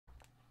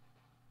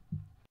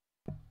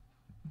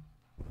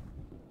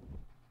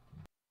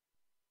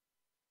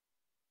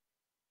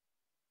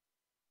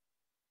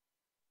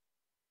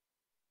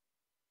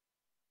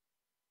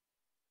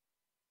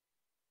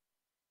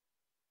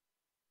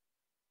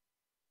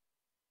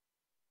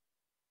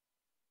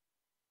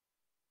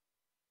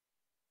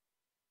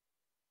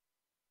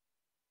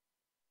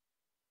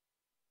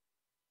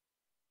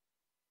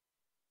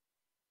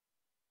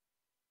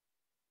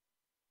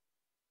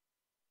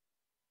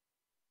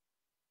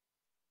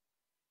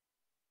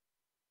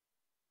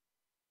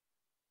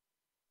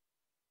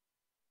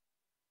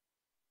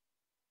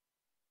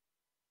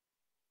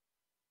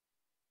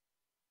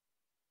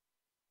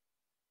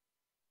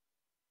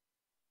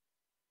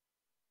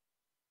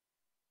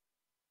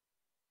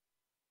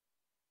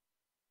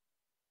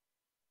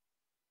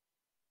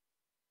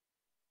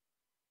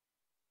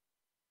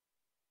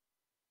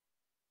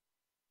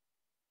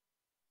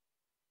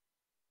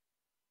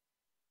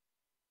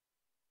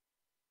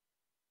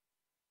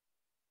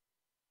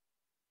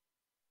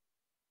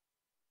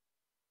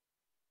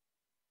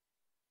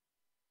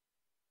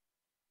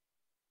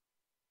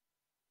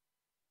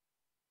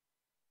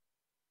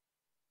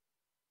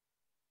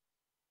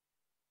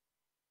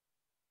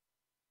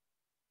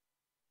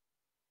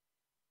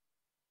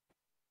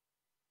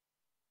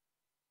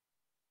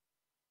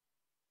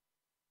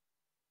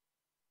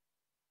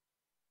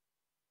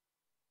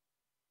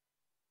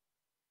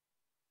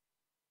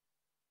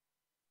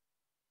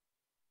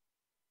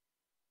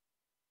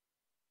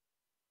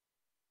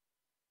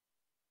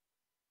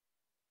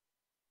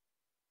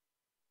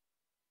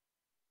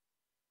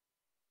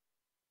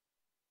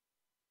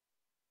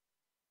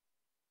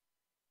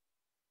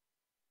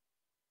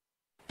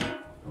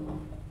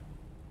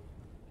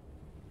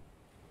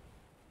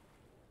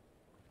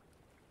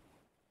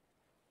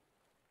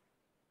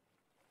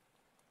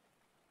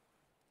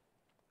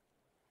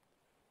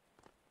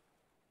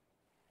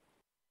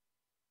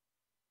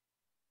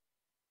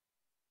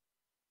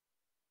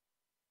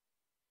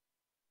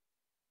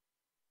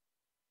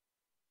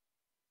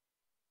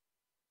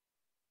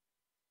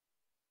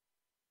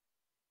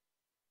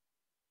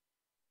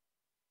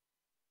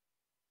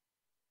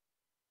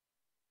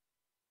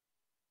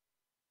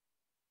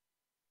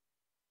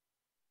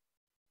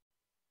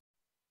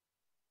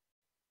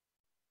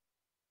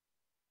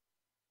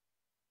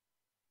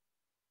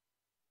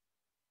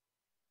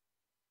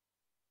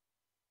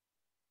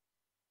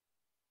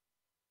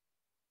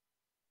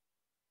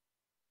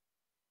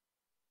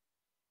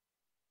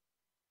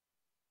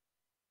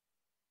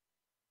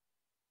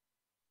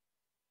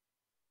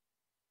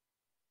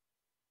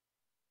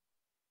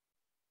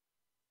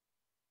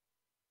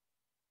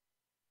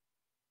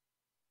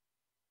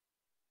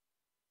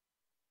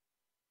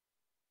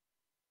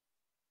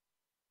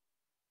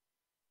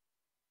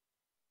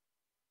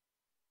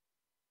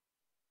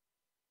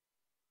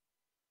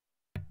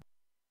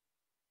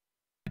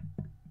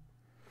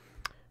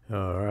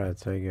Alright,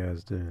 how you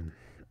guys doing?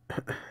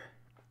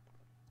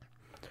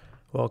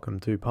 Welcome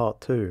to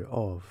part 2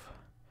 of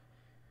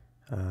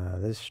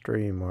this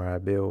stream where I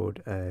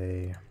build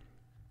a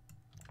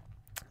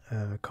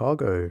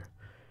cargo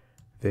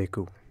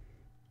vehicle.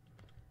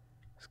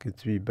 It's good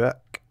to be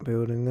back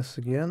building this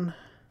again.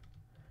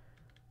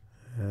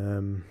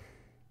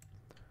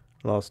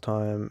 Last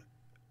time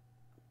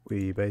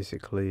we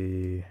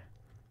basically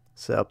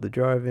set up the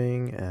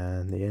driving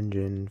and the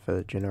engine for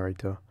the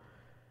generator,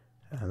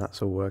 and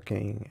that's all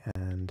working,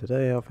 and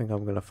today I think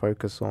I'm going to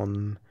focus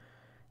on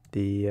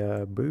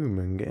the boom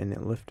and getting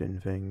it lifting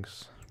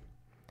things.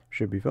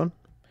 Should be fun,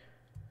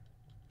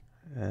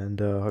 and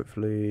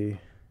hopefully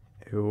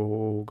it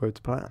will go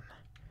to plan.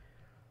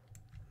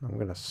 I'm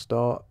going to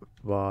start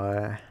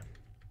by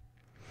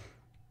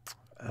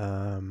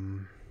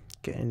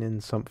getting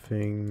in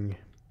something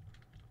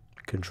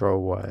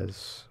control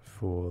wise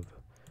for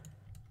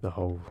the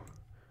whole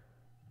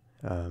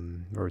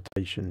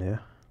rotation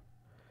here,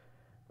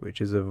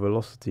 which is a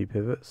velocity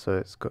pivot, so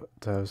it's got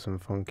to have some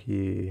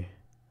funky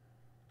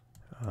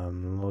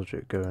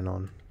logic going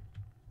on,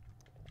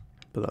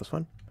 but that's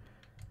fine.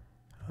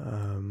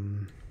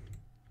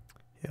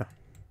 Yeah,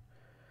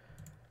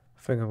 I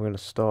think I'm going to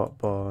start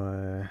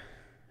by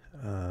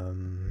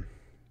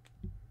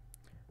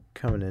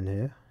coming in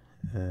here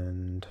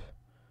and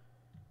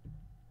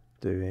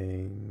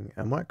doing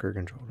a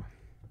microcontroller,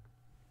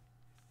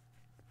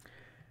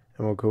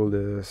 and we'll call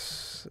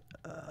this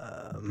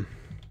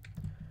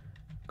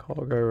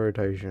cargo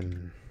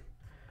rotation,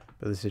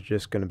 but this is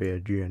just going to be a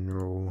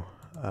general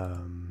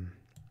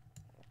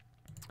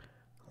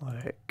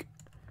like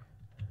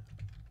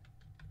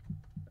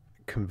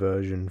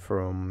conversion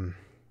from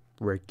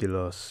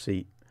regular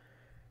seat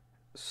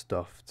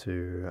stuff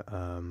to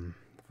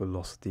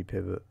velocity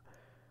pivot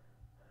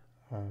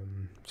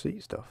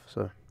seat stuff.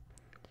 So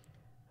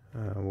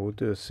we'll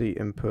do a seat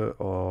input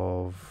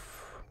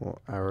of what,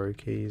 arrow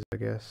keys, I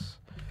guess,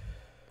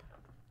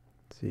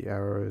 seat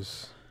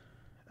arrows,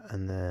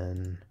 and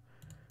then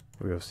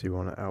we obviously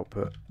want to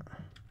output.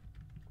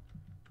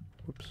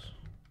 Whoops.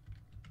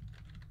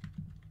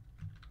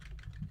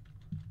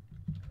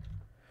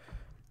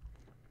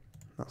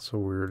 That's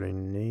all we really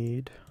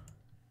need.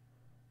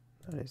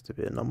 That needs to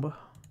be a number.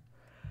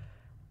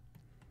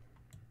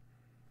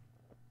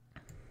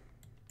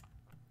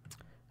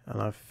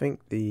 And I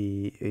think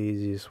the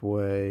easiest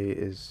way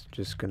is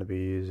just going to be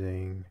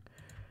using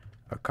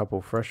a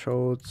couple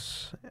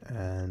thresholds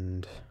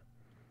and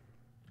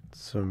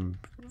some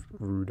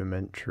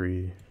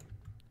rudimentary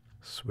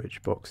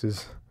switch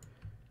boxes.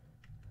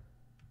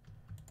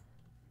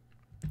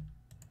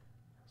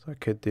 So I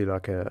could do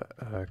like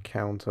a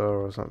counter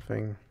or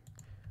something,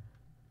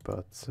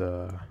 but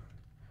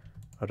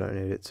I don't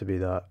need it to be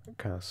that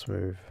kind of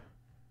smooth.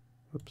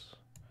 Oops.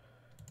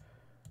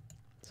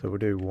 So we'll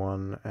do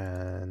 1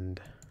 and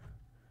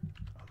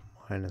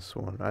a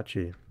 -1.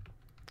 Actually,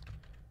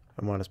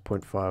 a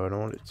 -0.5. I don't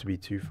want it to be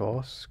too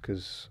fast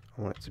because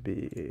I want it to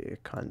be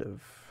kind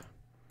of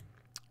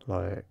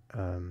like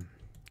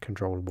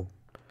controllable.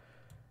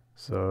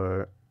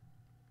 So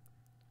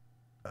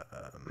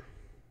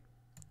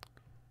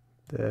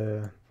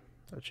there,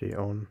 actually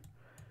on.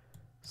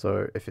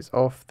 So if it's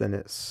off, then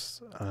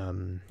it's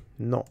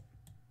not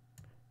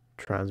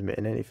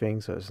transmitting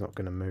anything, so it's not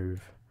going to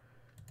move.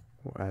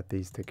 We'll add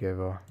these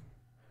together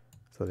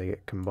so they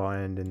get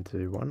combined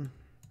into one.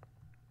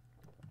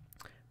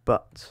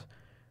 But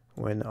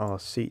when our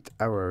seat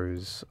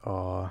arrows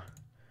are,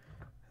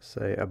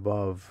 say,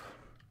 above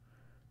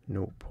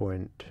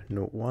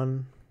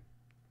 0.01,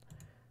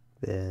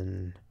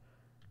 then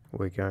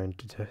we're going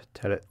to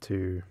tell it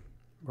to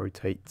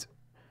rotate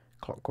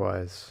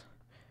clockwise,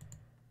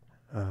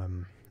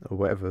 or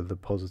whatever the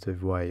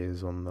positive way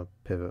is on the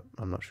pivot,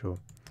 I'm not sure.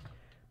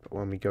 But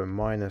when we go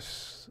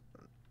minus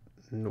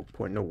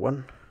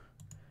 0.01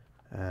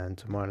 and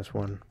to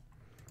 -1,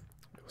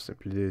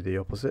 simply do the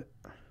opposite,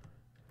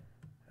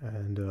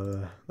 and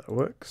that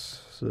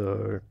works.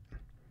 So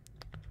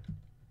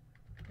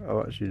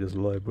I'll actually just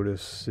label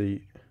this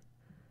seat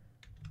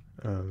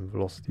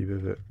velocity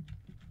pivot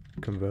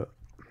convert.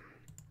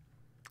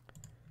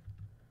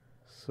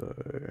 So,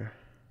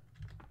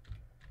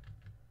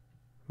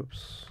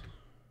 whoops,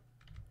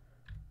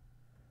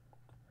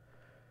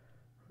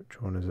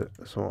 which one is it?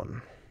 This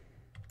one.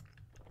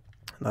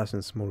 Nice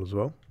and small as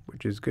well,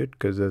 which is good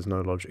because there's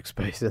no logic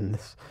space in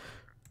this.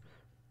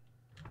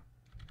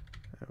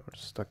 We'll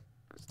just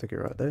stick it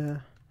right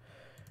there.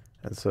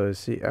 And so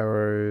seat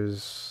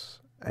arrows,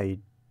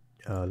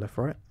 left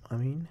right, I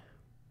mean,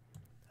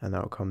 and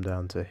that'll come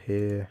down to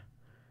here,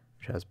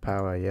 which has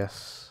power,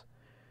 yes.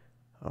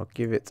 I'll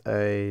give it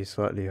a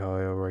slightly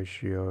higher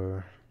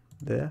ratio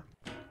there.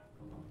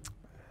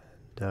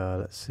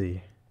 And let's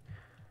see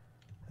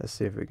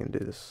if we can do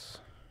this.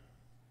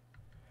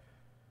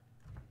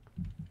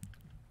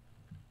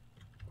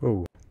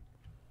 Oh.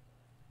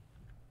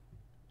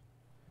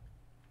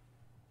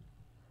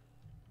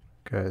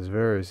 Okay, it's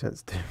very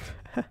sensitive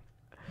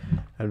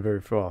and very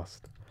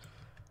fast.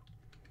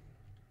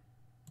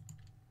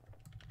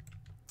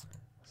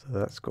 So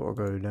that's got to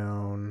go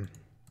down,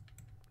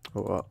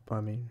 or up, I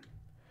mean.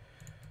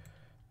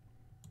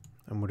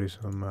 And we'll do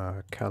some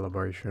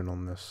calibration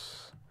on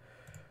this.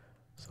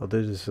 So I'll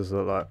do this as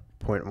like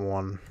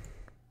 0.1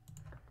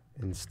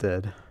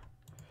 instead.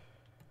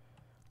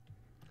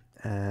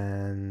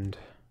 And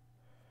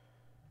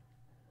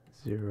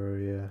 0,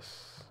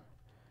 yes.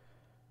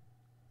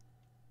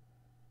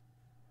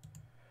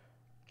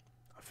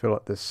 I feel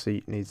like this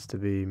seat needs to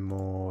be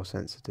more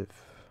sensitive.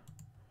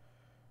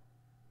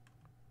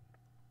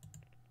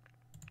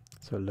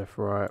 So left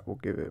right, we'll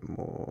give it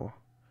more,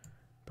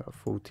 about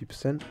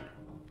 40%. And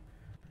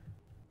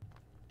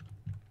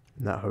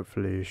that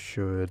hopefully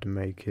should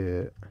make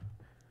it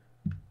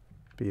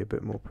be a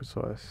bit more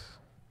precise.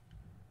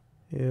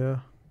 Yeah.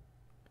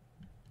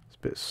 It's a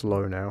bit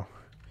slow now.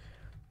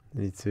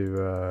 Need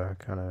to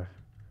kind of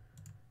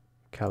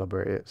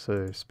calibrate it,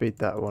 so speed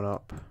that one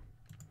up.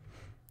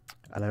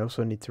 And I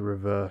also need to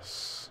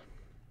reverse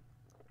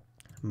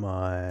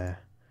my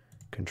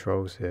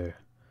controls here,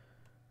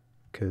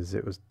 because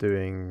it was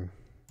doing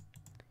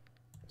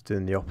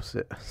the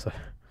opposite. So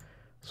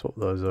swap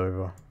those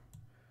over.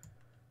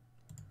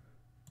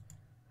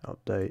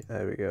 Update,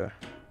 there we go.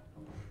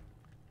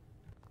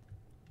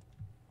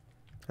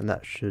 And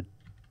that should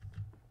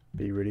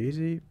be really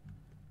easy.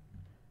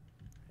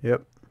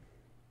 Yep.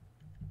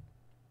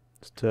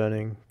 It's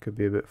turning, could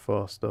be a bit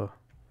faster.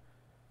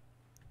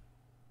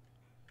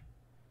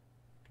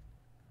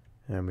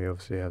 And we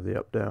obviously have the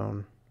up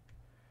down.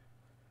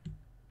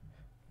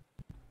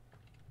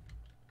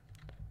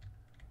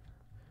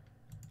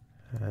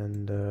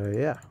 And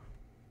yeah,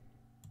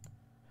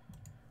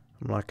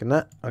 I'm liking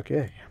that.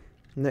 Okay,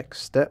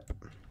 next step,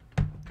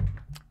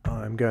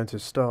 I'm going to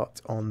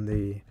start on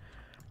the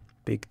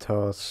big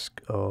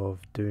task of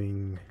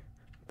doing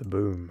the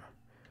boom.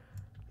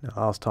 Now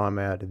last time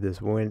I added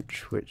this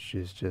winch, which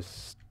is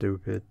just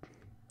stupid,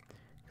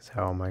 because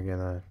how am I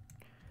gonna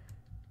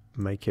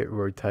make it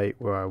rotate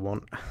where I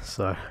want?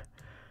 So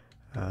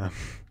we're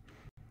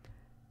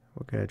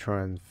gonna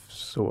try and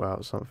sort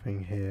out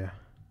something here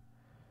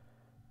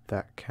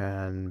that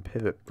can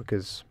pivot,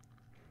 because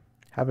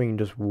having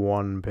just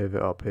one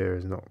pivot up here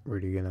is not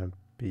really going to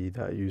be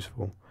that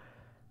useful.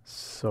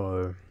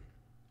 So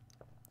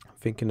I'm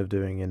thinking of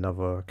doing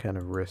another kind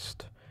of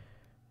wrist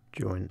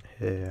joint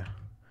here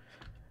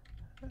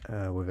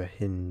with a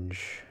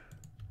hinge,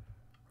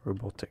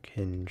 robotic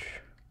hinge.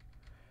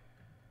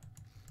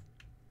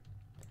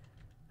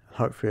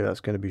 Hopefully that's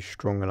going to be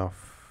strong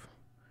enough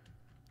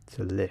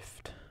to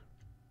lift.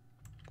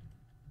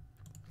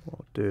 What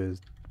I'll do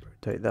is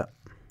rotate that.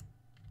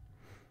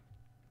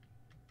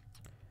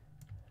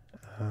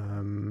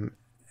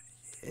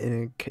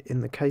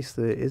 In the case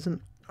that it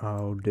isn't,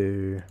 I'll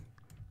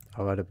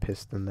add a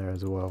piston there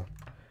as well.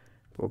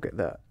 We'll get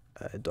that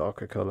a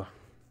darker color.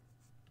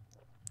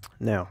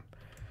 Now,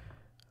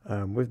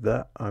 with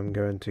that, I'm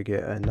going to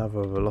get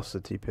another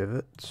velocity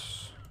pivot,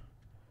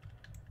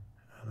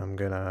 and I'm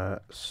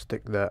gonna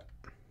stick that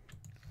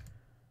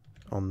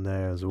on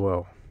there as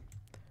well,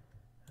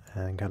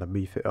 and kind of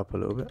beef it up a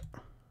little bit.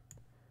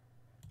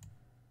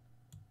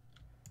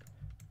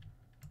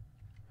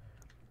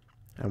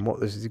 And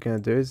what this is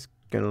going to do is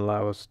going to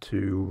allow us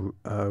to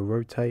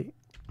rotate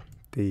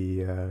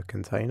the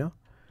container,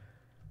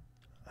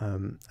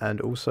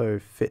 and also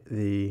fit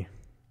the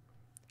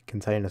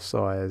container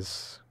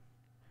size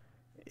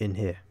in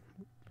here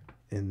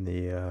in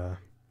the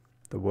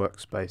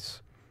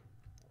workspace,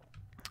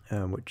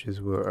 which is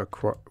a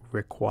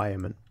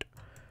requirement.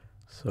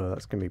 So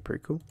that's going to be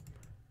pretty cool.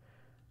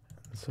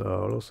 So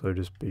I'll also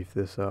just beef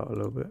this out a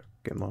little bit.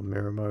 Get my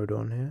mirror mode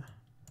on here.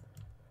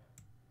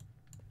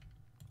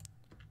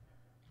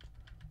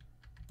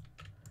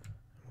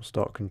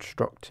 Start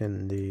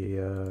constructing the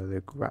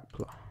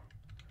grappler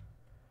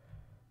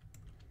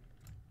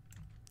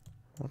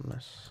on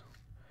this.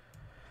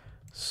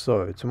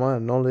 So to my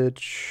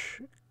knowledge,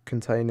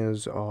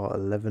 containers are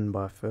 11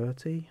 by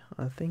 30,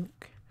 I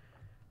think.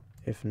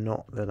 If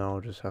not, then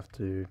I'll just have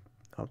to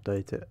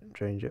update it and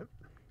change it.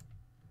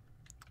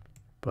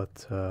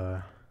 But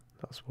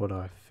that's what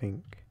I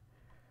think.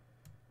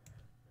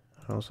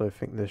 I also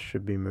think this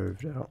should be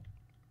moved out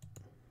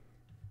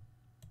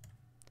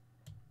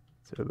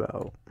to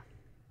about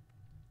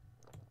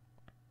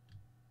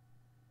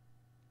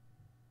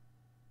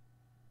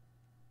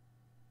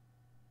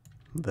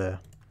there.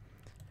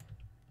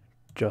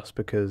 Just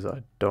because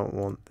I don't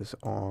want this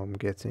arm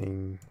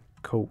getting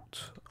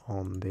caught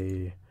on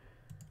the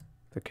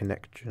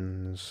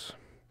connections.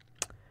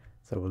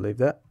 So we'll leave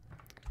that.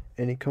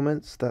 Any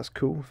comments? That's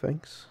cool,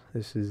 thanks.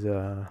 This is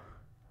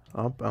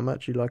I'm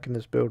actually liking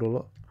this build a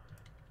lot,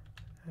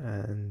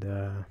 and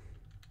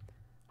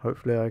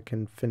hopefully I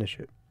can finish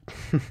it.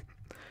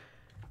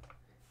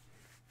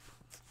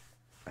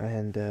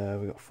 And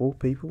we got 4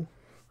 people.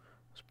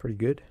 That's pretty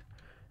good.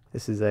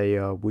 This is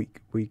a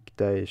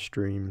weekday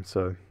stream,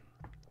 so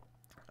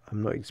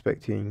I'm not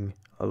expecting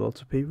a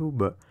lot of people,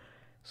 but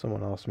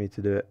someone asked me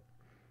to do it.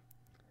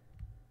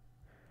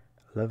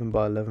 11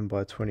 by 11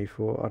 by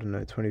 24. I don't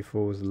know,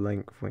 24 was the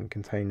length when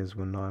containers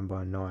were 9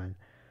 by 9,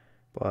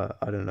 but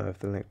I don't know if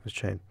the length was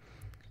changed.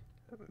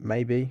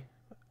 Maybe.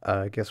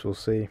 I guess we'll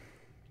see.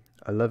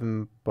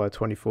 11 by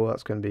 24,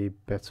 that's going to be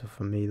better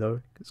for me though.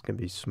 It's going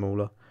to be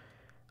smaller.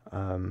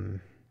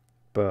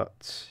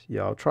 But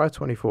yeah, I'll try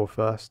 24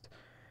 first,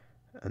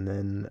 and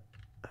then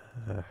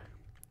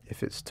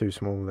if it's too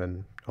small,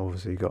 then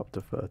obviously go up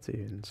to 30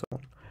 and so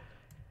on.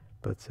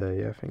 But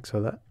yeah, I think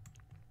so that.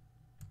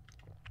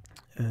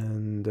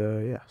 And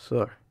yeah,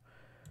 so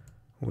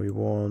we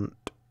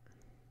want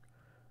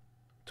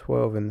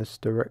 12 in this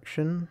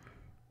direction,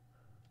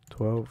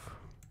 12,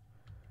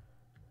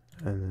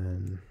 and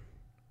then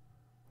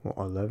what,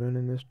 11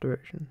 in this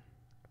direction.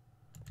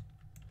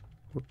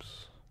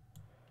 Whoops.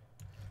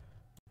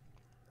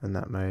 And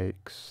that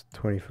makes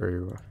 23.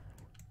 You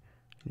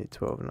need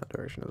 12 in that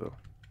direction as well.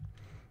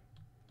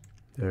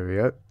 There we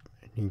go.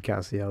 You can kind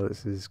of see how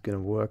this is going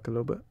to work a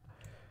little bit.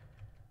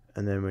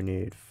 And then we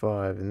need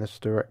 5 in this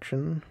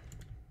direction.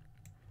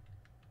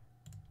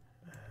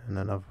 And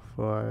another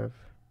 5.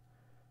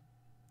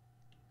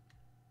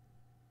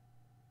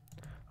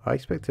 I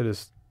expected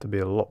this to be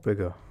a lot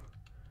bigger,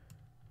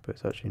 but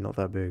it's actually not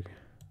that big.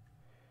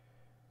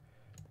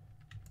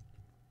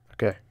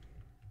 Okay.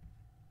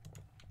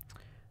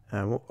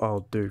 And what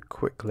I'll do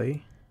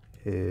quickly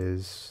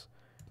is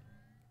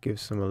give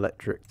some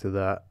electric to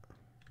that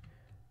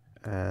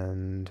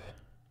and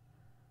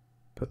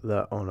put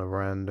that on a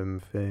random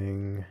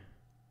thing.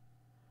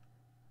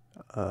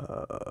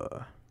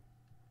 I'll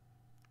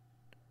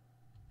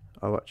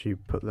actually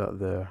put that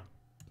there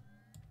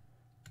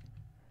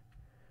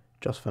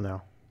just for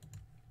now.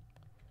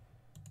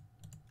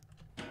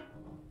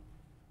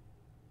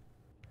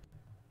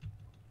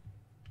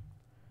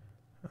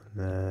 And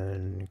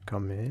then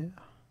come here.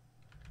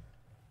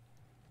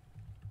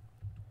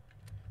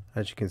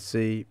 As you can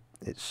see,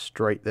 it's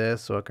straight there,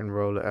 so I can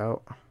roll it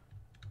out.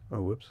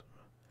 Oh, whoops.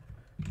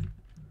 What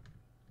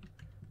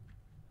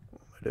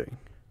am I doing?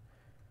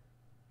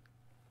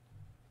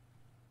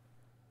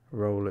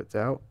 Roll it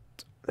out.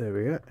 There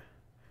we go.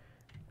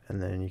 And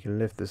then you can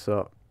lift this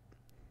up,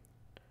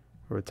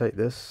 rotate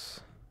this,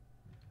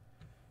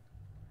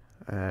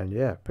 and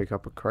yeah, pick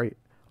up a crate.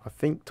 I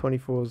think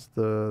 24 is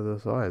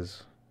the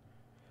size.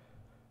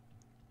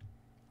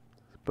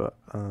 But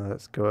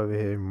let's go over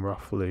here and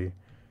roughly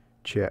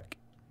check.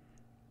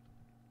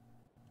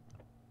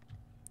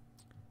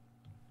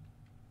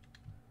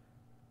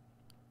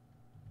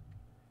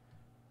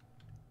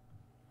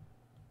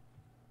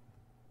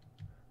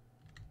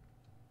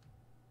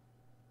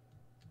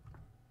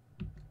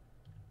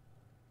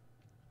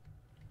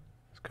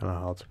 It's kind of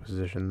hard to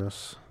position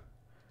this.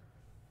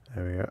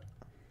 There we go.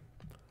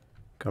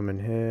 Come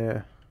in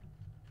here.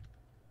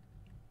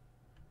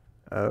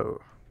 Oh.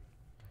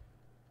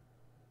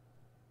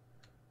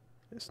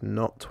 It's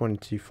not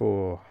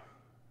 24.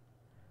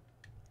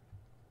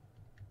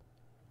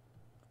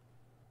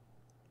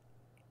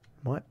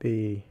 Might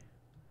be.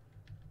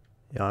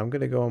 Yeah, I'm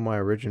gonna go on my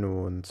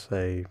original and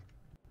say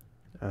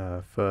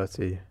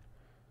 30.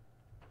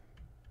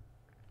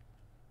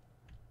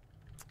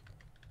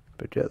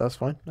 But yeah, that's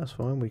fine. That's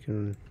fine. We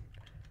can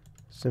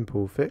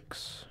simple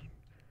fix.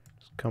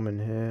 Just come in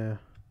here,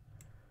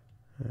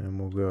 and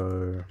we'll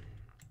go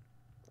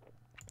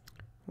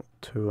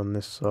 2 on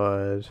this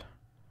side,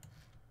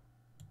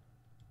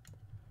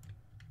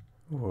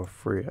 or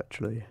 3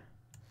 actually.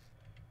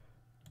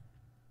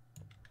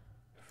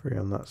 3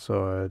 on that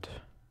side,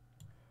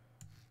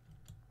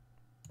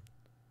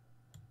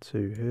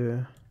 2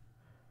 here.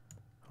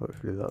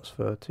 Hopefully that's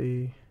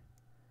 30.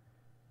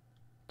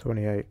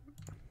 28.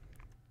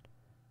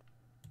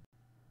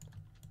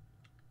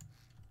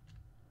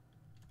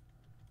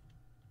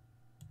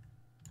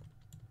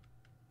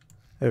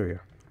 There we go.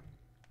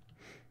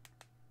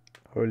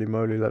 Holy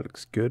moly, that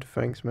looks good.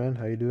 Thanks, man.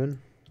 How you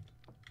doing?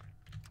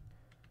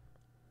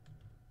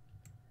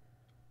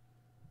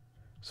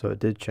 So it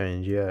did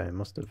change, yeah, it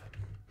must have.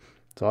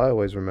 So I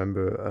always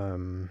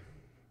remember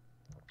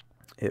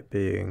it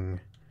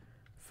being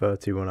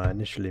 30 when I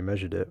initially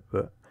measured it,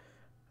 but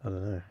I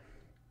don't know.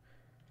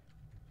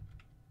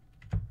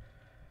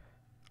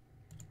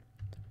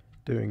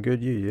 Doing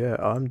good, you? Yeah,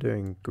 I'm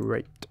doing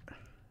great.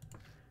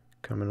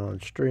 Coming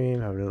on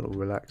stream, having a little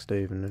relaxed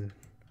evening,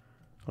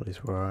 at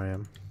least where I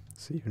am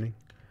this evening.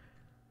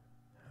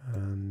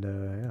 And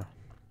yeah,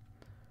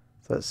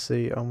 so let's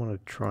see. I'm gonna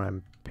try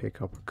and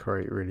pick up a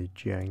crate really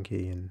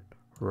janky and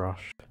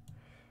rushed.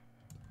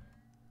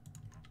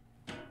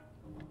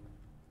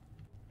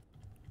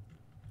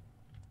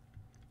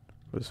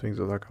 This thing's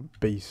like a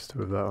beast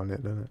with that on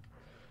it, doesn't it?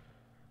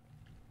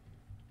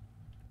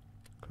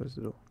 Close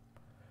the door.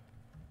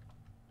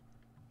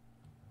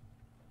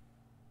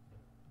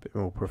 Bit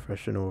more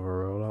professional of a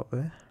roll up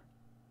there.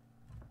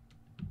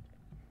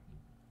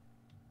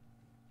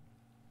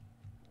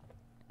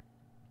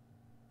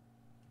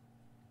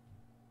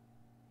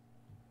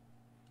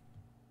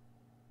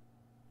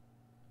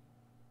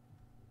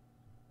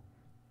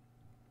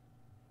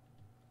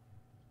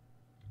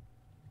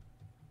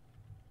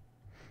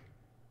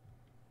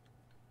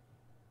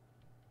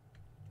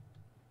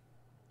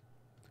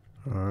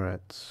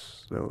 Alright,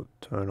 so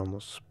turn on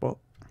the spot.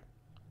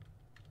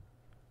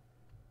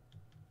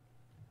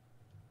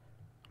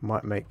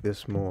 Might make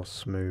this more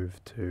smooth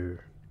to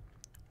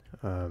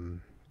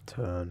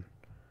turn.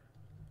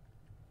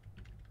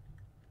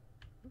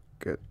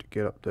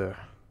 Get up there.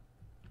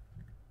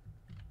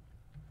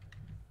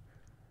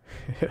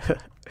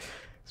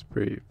 It's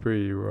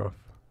pretty rough.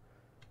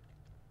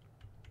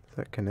 Is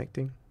that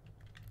connecting?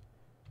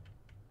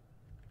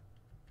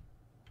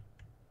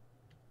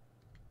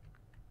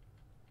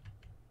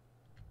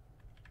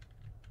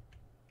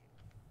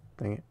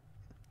 Dang it.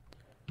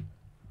 It's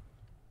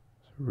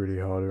really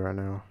hard right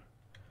now.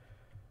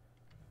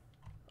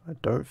 I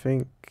don't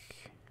think...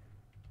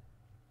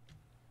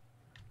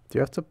 Do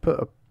you have to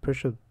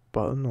push a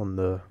button on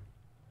the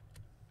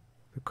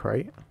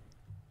crate?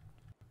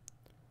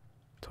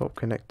 Top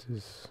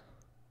connectors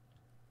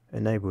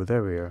enable.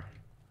 There we go.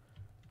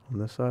 On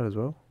this side as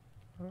well.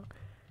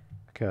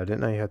 Okay, I didn't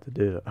know you had to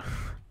do that.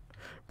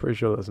 Pretty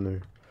sure that's new.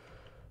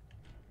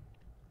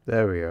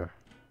 There we go.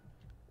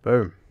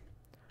 Boom.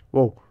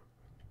 Whoa.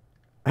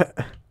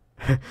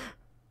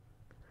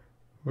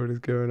 What is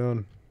going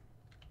on?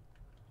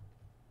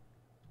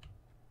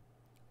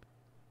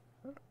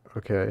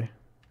 Okay.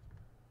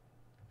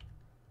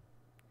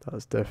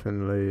 That's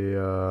definitely,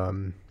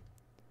 oh,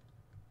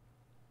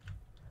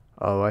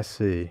 I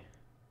see.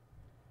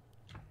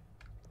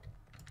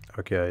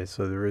 Okay,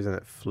 so the reason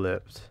it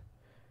flipped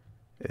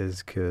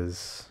is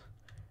because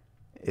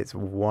it's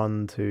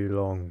one too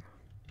long.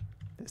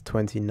 It's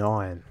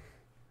 29.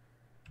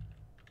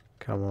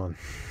 Come on.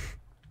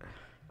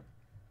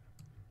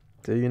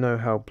 Do you know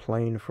how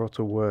plane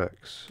throttle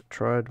works?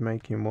 Tried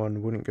making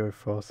one, wouldn't go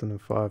faster than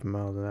 5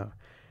 miles an hour.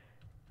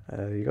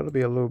 You got to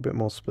be a little bit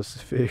more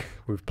specific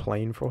with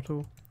plane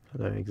throttle. I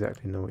don't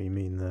exactly know what you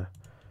mean there.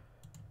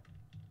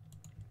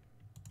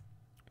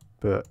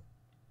 But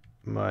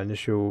my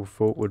initial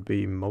thought would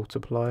be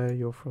multiply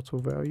your throttle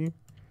value.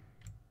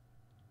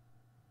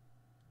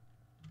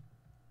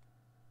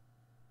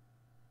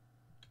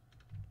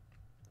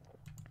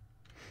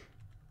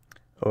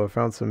 Oh, I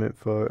found some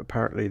info.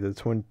 Apparently the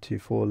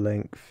 24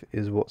 length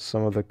is what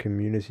some of the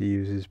community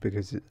uses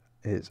because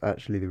it's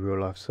actually the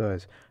real life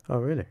size. Oh,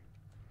 really?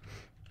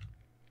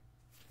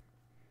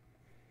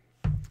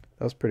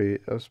 That's pretty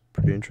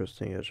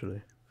interesting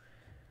actually.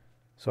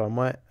 So I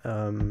might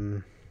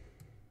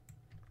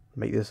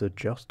make this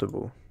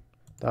adjustable.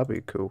 That'd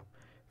be cool.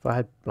 If I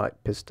had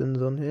like pistons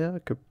on here, I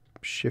could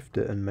shift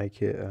it and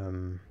make it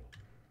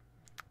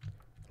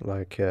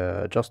like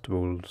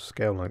adjustable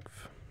scale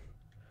length,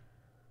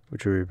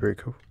 which would be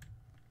pretty cool.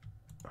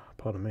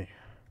 Pardon me.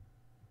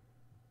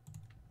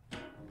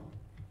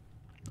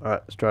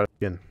 Alright, let's try it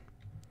again.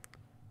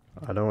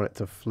 I don't want it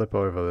to flip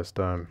over this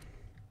time.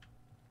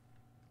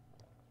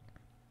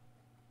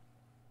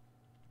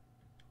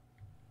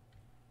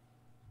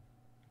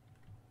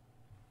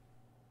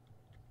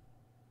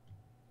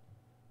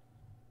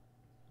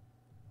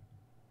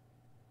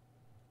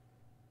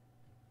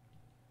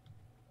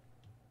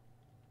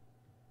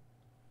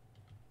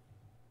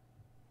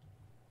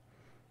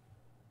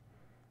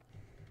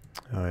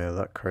 Oh yeah,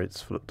 that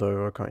crate's flipped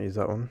over. I can't use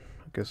that one.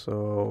 I guess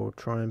I'll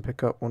try and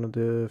pick up one of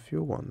the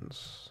fuel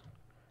ones.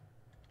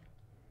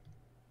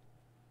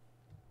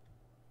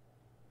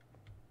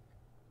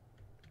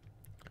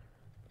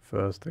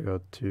 First I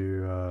got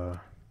to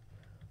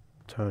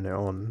turn it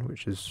on,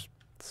 which is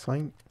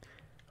something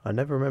I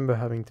never remember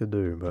having to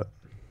do, but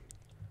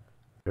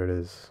there it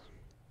is.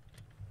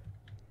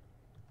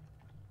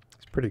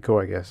 It's pretty cool,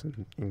 I guess,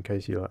 in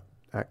case you like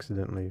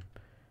accidentally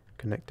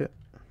connect it.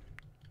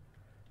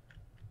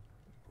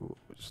 Ooh,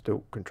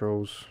 still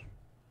controls.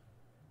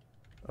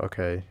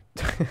 Okay.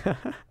 That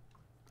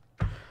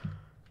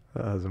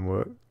hasn't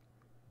worked.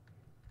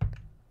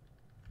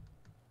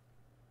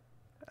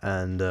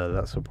 And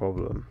that's a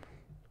problem.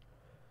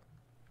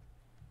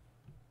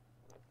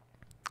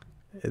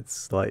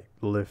 It's like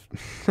lift.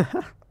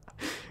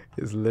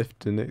 It's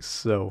lifting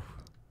itself.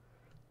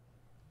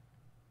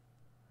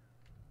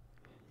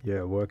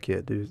 Yeah, work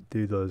it.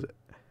 Do those.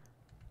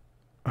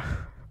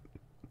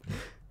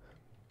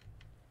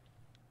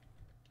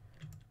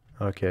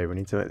 Okay, we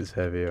need to make this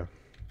heavier.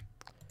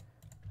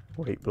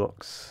 Weight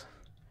blocks.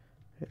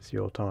 It's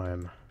your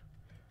time.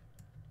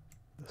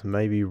 It's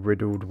maybe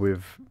riddled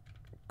with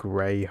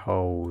grey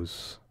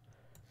holes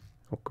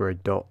or grey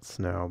dots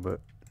now, but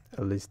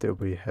at least it'll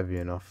be heavy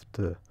enough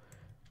to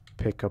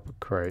pick up a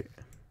crate.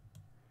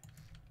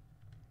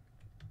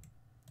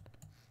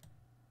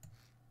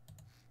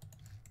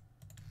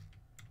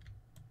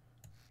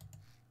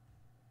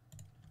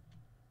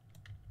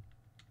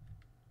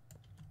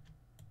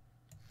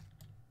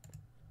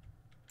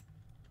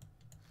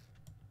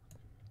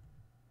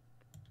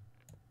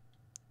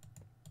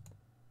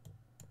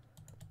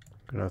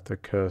 I'm gonna have to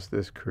curse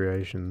this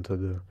creation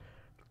to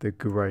the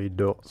grey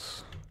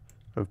dots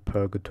of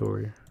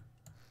purgatory.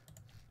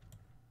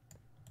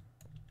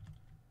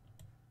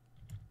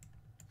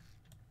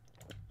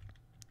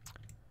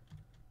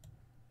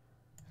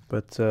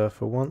 But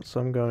for once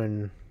I'm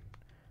going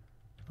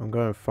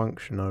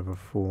function over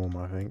form,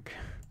 I think.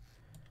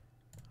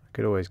 I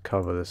could always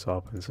cover this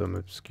up in some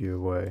obscure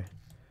way.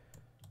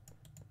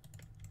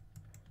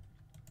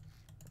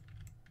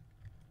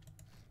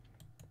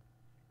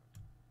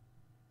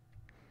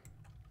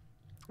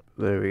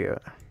 There we go.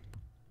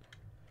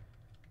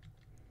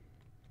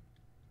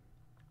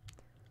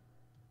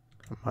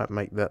 I might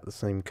make that the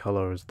same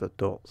color as the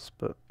dots,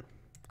 but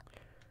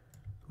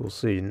we'll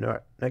see. No,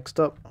 next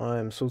up,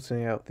 I'm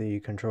sorting out the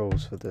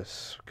controls for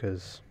this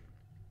because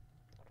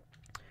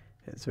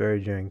it's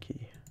very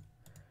janky.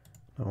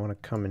 I want to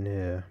come in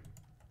here,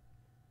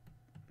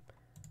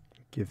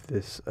 give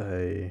this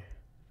a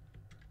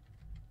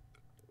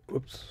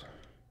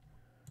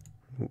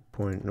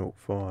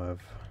 0.05.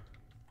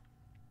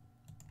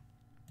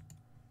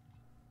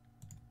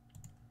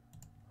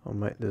 I'll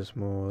make this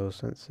more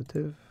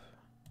sensitive.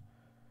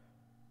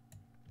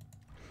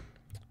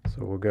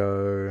 So we'll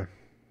go.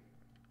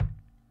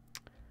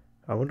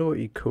 I wonder what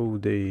you call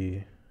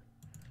the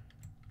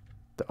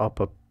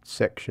upper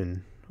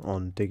section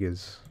on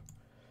diggers.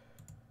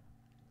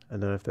 I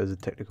don't know if there's a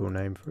technical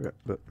name for it,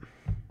 but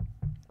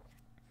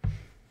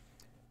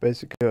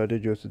basically I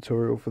did your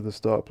tutorial for the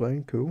start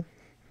plane, cool.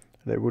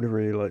 And it wouldn't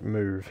really like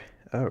move.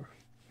 Oh.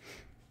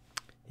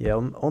 Yeah,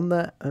 on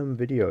that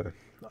video,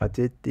 I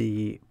did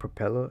the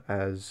propeller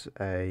as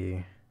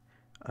a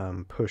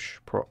push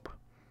prop.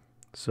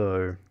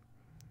 So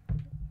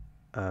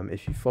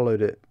if you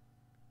followed it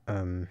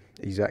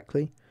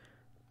exactly,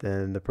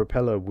 then the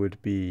propeller would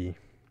be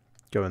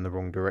going the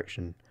wrong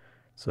direction.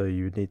 So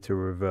you would need to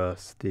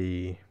reverse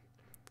the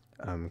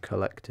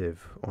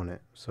collective on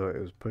it so it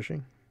was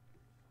pushing.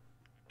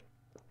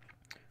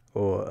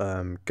 Or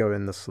go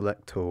in the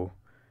select tool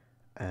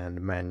and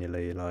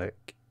manually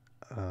like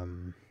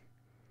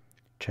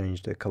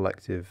change the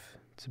collective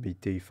to be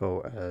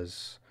default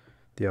as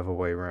the other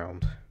way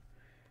around.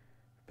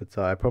 But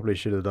I probably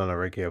should have done a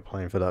regular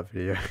plane for that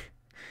video.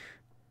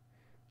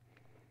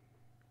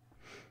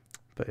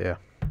 But yeah,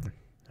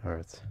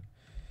 alright. So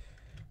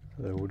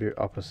we'll do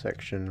upper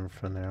section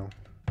for now.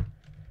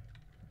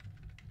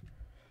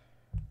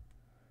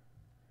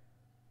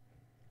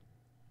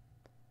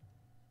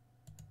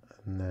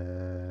 And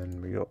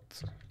then we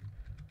got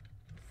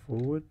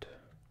forward.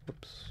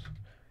 Whoops,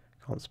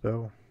 can't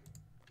spell.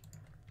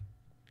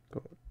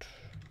 Got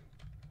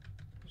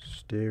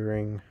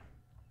steering.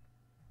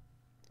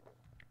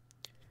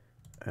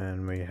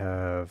 And we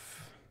have,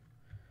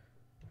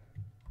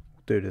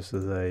 we'll do this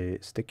as a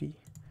sticky.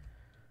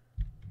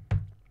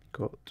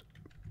 Got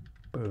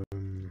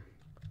boom.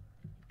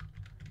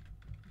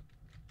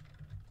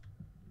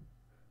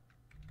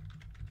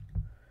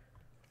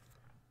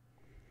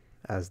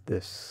 As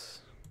these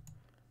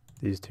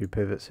two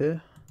pivots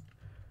here.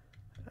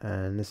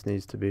 And this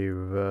needs to be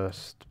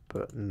reversed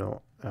but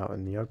not out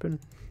in the open.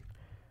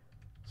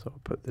 So I'll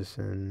put this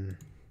in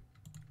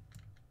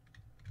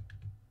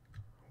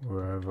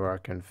wherever I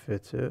can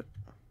fit it.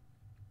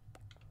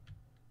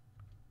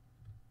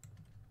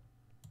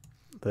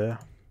 There.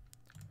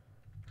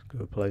 As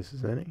good a place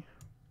as any.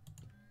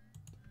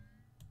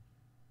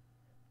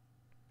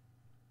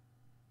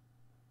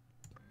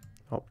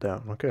 Up,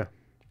 down, okay.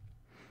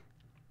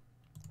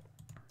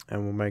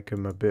 And we'll make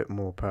them a bit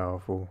more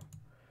powerful,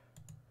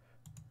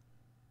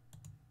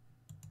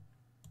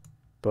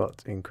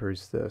 but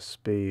increase their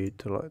speed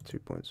to like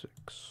 2.6.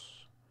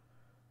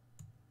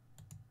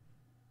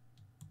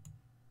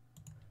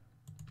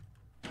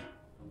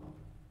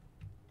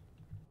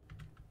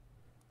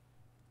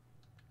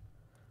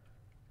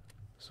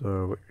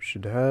 So what we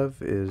should have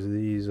is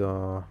these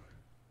are,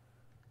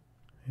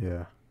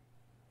 yeah,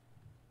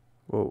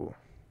 whoa.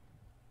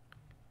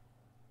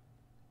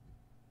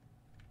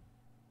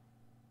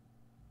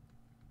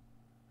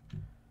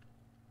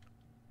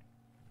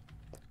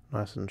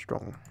 Nice and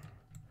strong.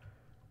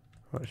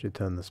 I'll actually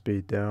turn the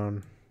speed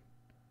down.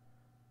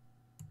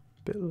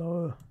 Bit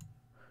lower,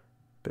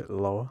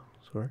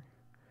 sorry.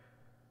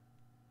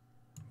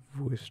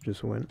 voice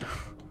just went.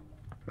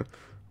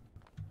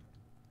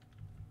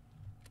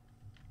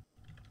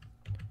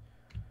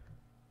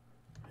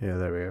 Yeah,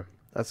 there we go.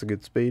 That's a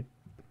good speed.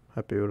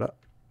 Happy with that.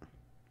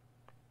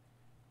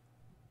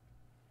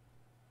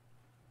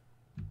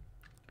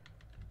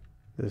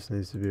 This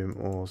needs to be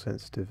more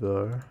sensitive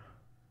though.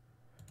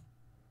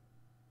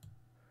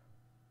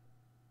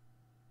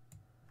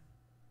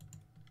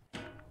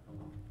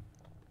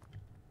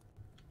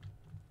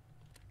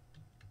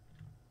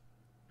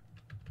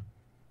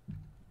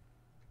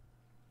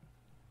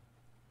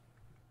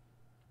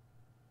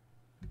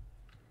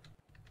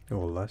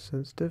 Or less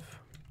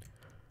sensitive.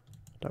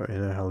 Don't really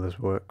know how this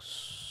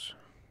works.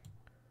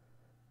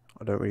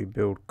 I don't really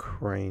build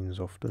cranes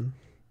often.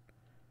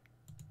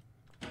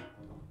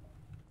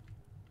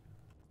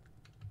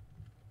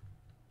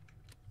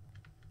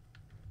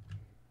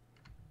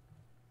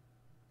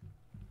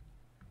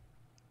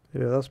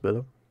 Yeah, that's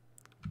better.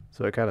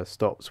 So it kind of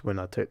stops when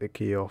I take the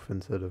key off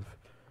instead of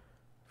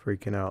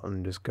freaking out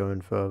and just going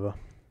further.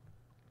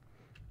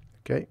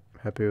 Okay,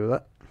 happy with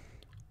that.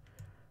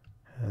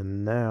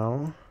 And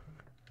now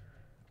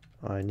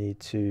I need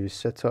to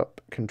set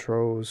up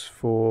controls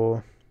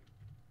for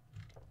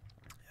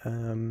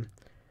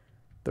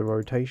the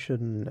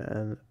rotation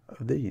and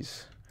of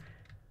these.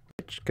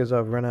 Because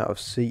I've run out of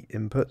seat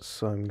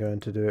inputs, I'm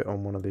going to do it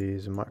on one of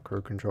these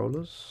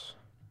microcontrollers.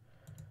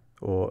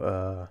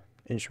 Or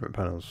instrument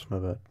panels, my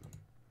bad.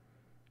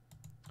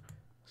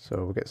 So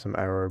we'll get some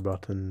arrow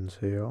buttons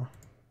here.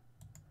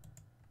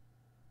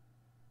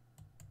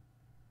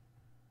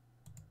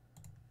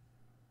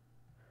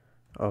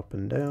 Up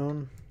and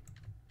down.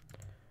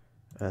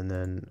 And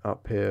then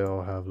up here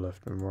I'll have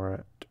left and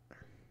right.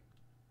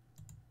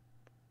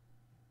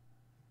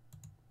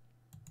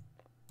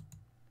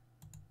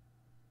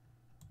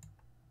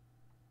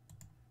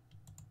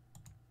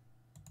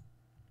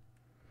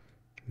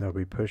 There'll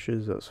be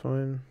pushes, that's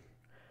fine.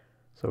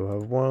 So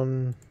we'll have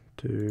 1,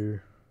 2,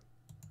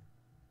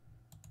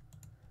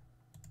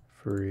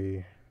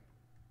 3,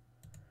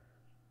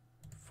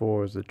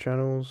 4 as the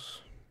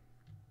channels.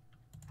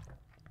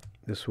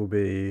 This will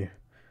be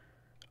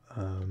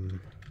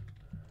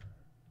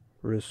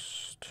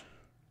wrist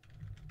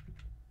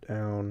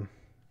down,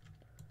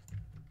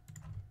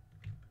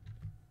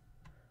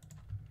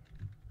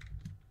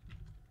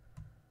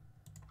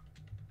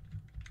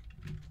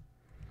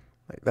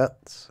 like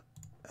that.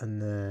 And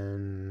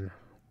then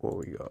what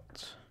we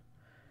got?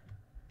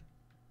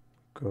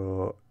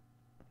 Got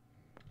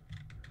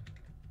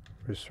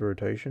wrist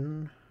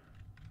rotation,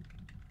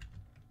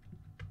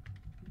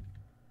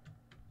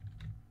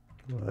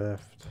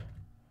 left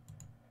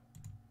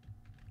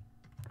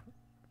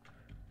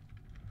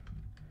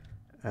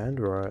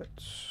and right.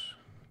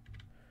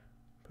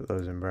 Put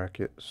those in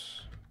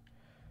brackets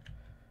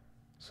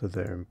so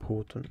they're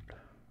important.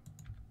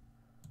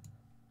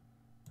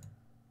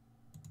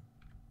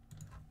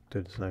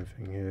 Do the same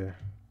thing here.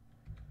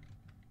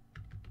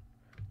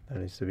 That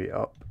needs to be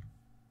up.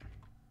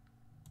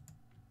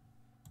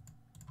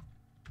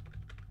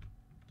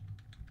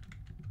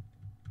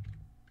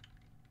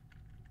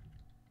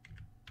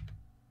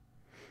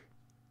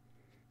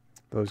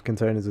 Those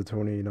containers are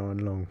 29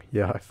 long.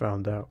 Yeah, I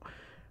found out.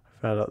 I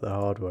found out the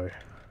hard way.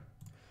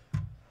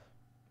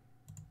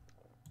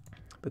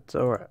 But it's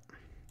alright.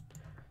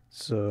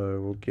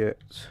 So we'll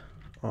get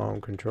arm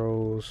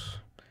controls.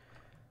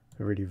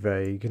 A really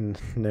vague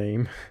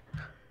name.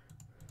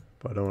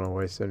 But I don't want to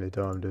waste any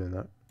time doing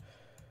that.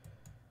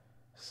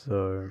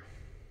 So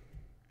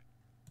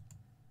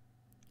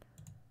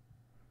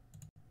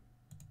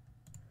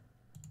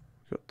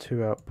we've got 2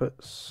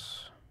 outputs.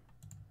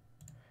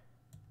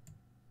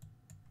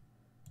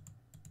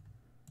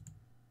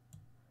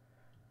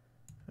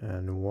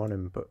 And 1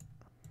 input.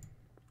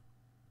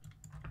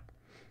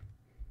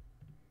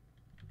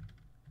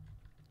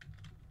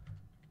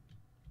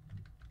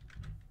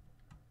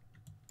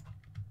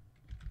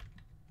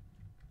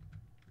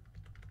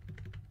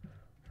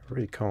 I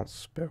really can't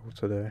spell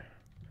today.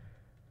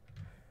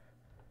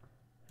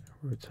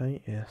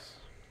 Rotate, yes.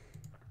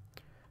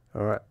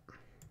 Alright.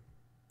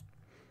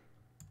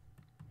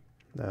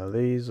 Now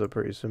these are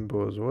pretty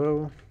simple as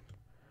well.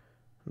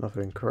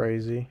 Nothing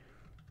crazy.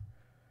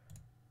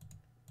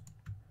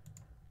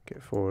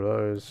 Get 4 of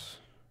those.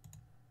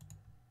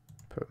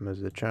 Put them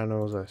as the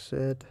channels, I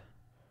said.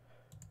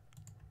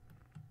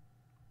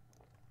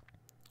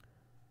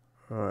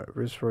 Alright,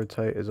 wrist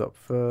rotate is up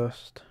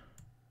first.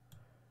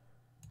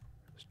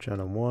 It's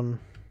channel 1.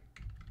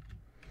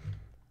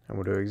 And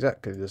we'll do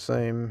exactly the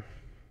same.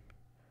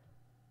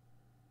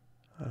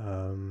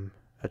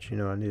 Actually,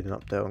 no, I need an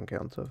up-down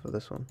counter for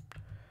this one.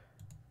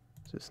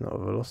 So it's not a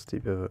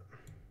velocity pivot.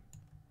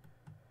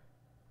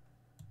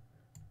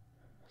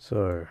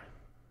 So,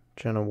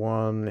 channel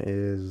 1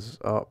 is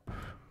up,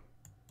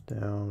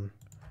 down,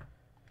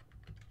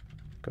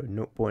 go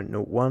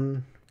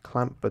 0.01,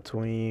 clamp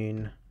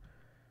between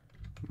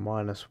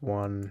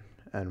 -1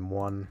 and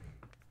 1.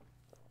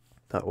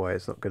 That way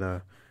it's not going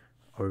to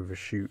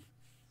overshoot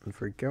and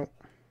freak out.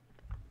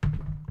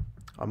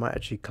 I might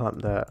actually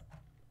clamp that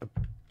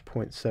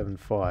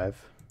 0.75,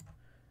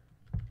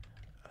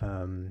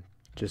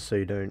 just so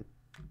you don't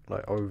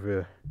like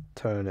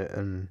overturn it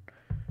and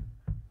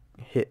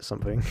hit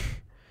something.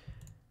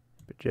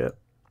 But yeah,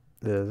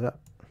 there's that.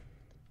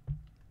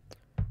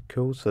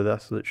 Cool, so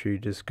that's literally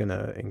just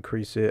gonna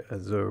increase it at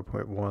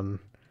 0.1,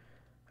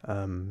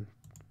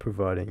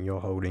 providing you're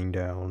holding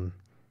down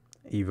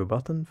either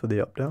button for the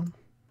up down,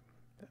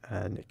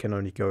 and it can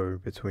only go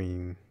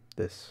between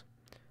this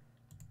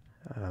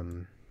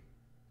for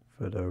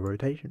the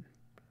rotation.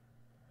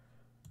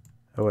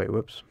 Oh wait,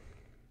 whoops,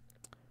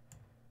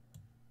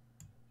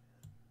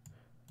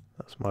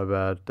 that's my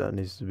bad, that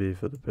needs to be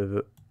for the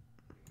pivot.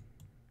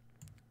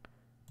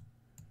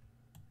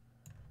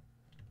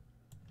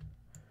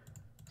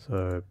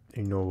 So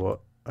ignore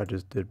what I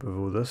just did with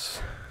all this.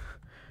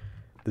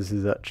 This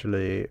is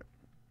actually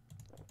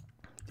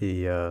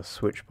the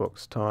switch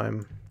box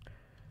time,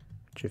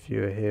 which if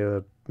you were here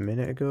a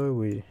minute ago,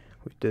 we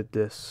did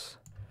this.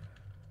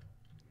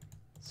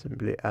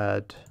 Simply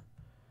add,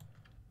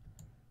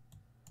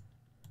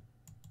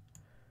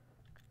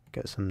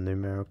 get some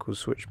numerical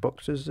switch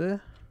boxes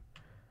there.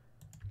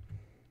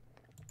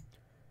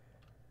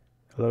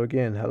 Hello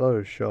again,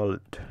 hello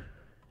Charlotte,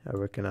 I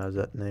recognize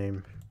that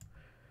name.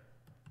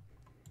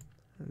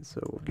 And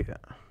so we'll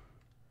get,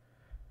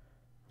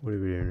 what are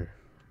we doing,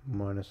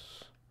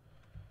 minus,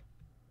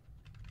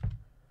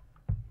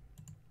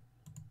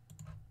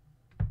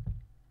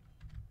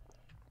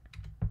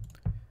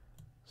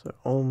 so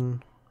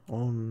on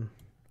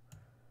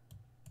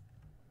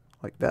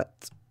like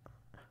that,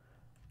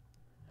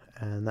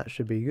 and that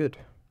should be good.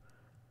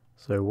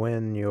 So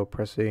when you're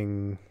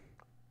pressing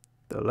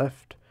the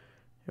left,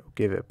 it will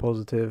give it a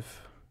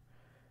positive,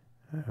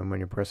 and when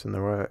you're pressing the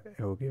right,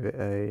 it will give it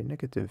a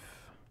negative,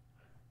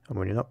 and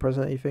when you're not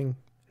pressing anything,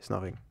 it's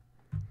nothing.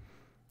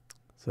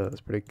 So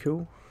that's pretty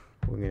cool.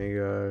 We're gonna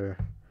go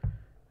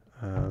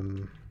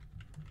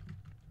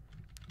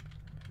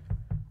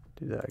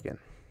do that again.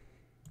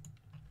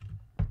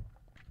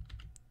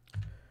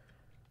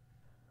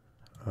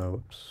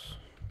 Oops.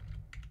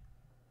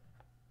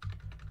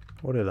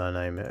 What did I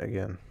name it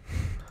again?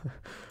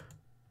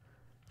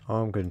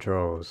 Arm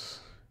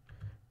controls.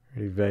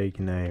 Really vague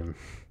name.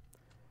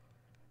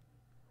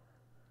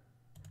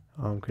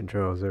 Arm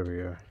controls, there we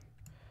go.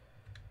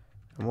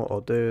 And what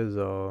I'll do is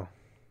I'll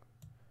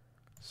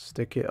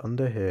stick it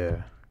under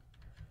here.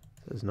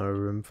 There's no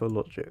room for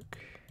logic.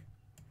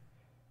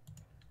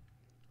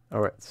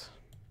 Alright.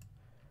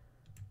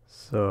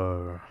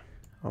 So,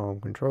 arm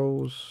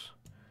controls.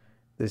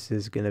 This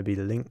is going to be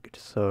linked,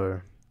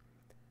 so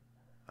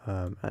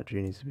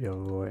actually needs to be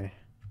all the way.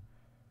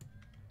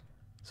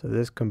 So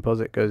this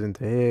composite goes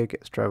into here,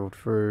 gets travelled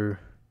through,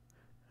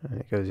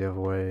 and it goes the other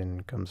way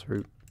and comes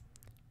through.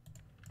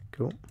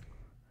 Cool.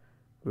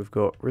 We've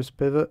got wrist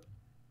pivot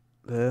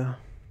there.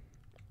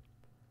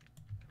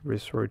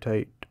 Wrist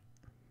rotate.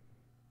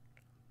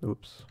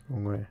 Oops,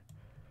 wrong way.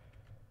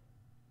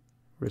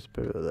 Wrist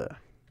pivot there.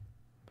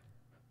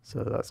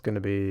 So that's going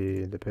to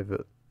be the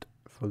pivot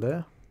for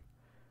there.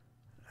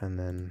 And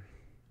then,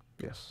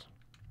 yes.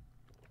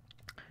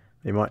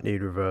 They might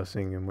need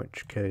reversing, in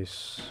which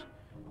case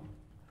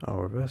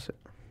I'll reverse it.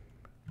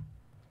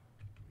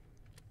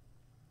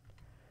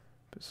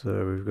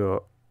 So we've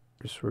got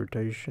wrist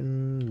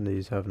rotation,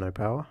 these have no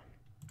power.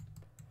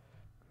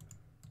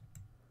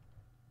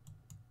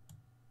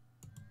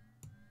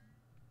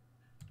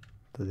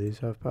 Do these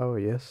have power?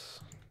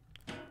 Yes.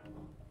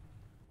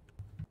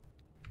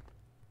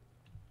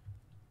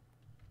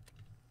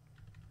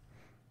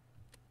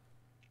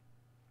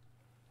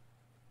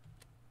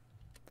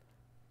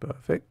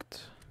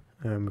 Perfect.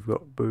 And we've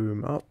got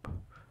boom up,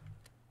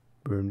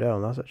 boom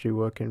down. That's actually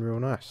working real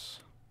nice.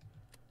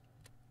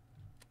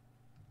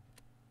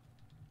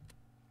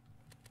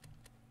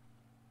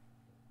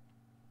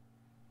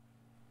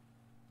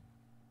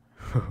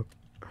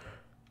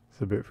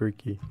 It's a bit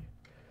freaky.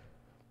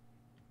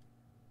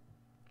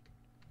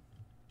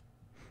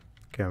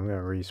 Okay, I'm going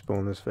to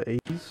respawn this for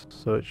ease.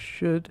 So it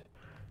should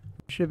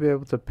be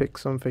able to pick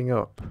something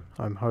up,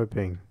 I'm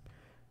hoping.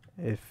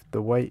 If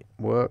the weight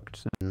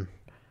worked, then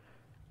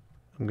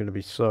I'm going to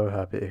be so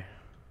happy.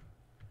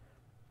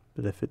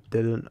 But if it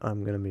didn't,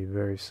 I'm going to be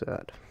very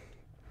sad.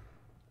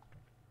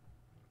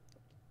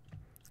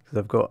 Because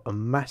I've got a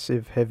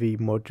massive heavy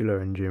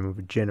modular engine with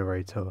a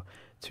generator,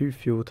 2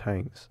 fuel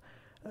tanks,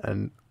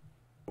 and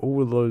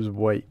all of those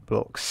weight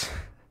blocks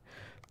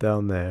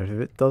down there.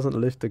 If it doesn't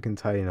lift the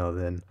container,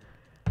 then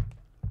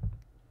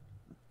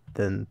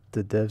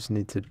the devs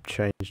need to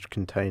change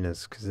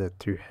containers because they're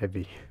too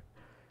heavy.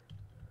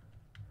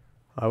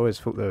 I always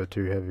thought they were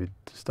too heavy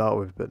to start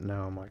with, but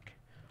now I'm like,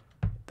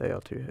 they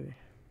are too heavy.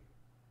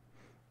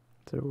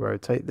 So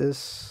rotate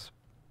this,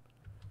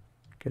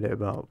 get it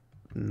about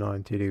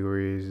 90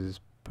 degrees as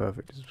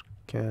perfect as we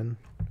can.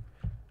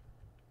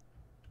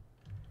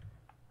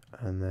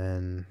 And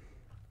then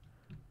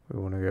we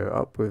want to go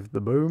up with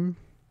the boom.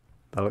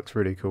 That looks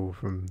really cool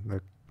from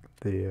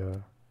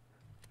the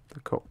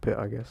cockpit,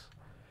 I guess.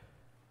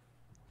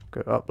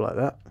 Go up like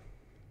that.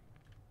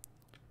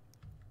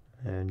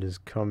 And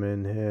just come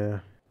in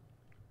here.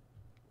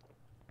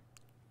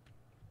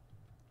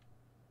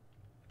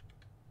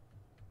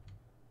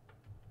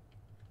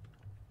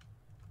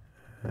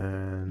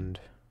 And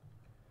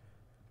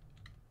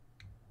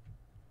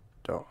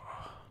oh.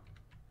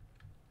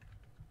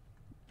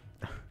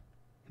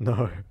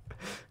 No.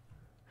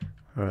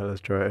 Alright,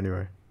 let's try it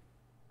anyway.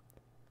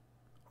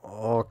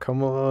 Oh,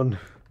 come on.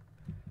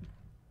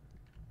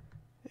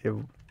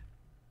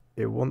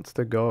 It wants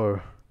to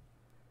go.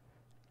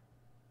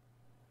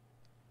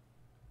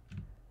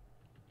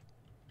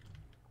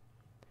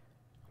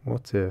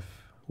 What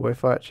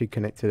if I actually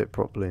connected it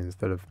properly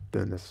instead of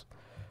doing this?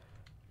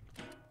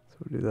 So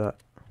we'll do that.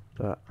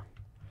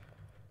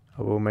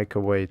 I will make a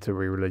way to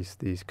re-release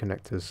these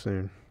connectors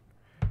soon.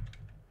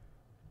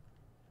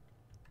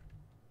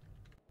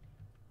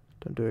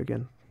 Don't do it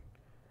again.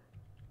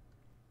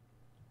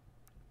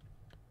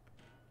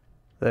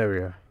 There we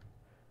go.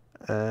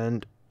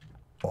 And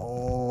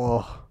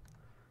oh,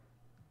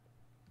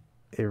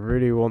 it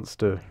really wants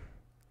to.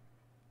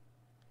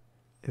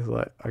 It's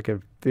like I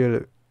can feel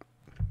it.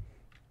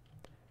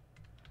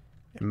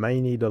 It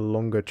may need a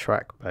longer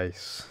track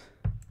base,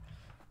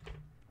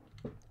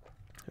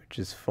 which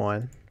is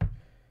fine.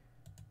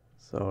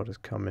 So I'll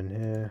just come in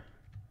here.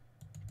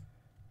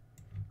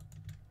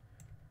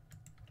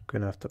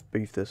 Gonna have to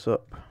beef this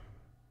up.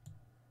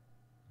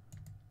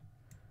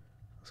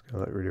 It's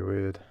gonna look really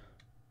weird,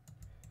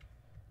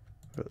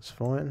 but it's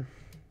fine.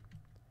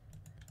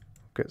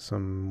 Get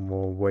some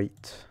more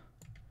weight.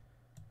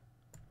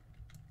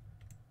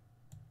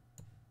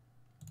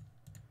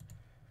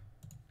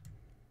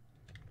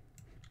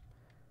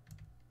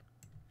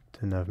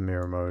 Didn't have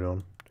mirror mode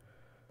on.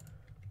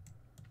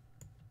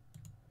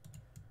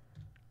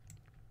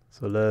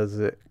 So there's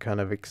it kind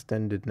of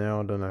extended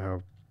now. I don't know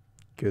how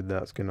good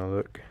that's gonna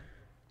look.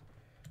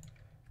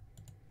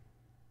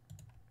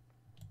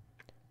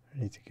 I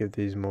need to give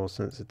these more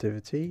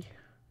sensitivity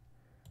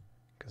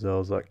because I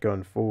was like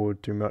going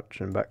forward too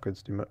much and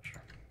backwards too much.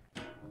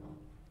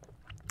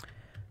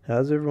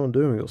 How's everyone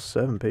doing? We've got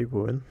 7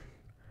 people in.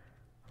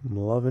 I'm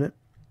loving it.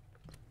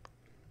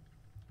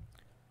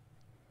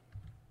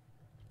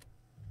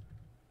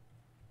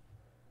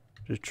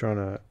 Just trying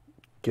to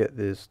get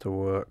this to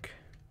work.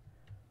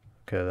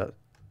 Okay, that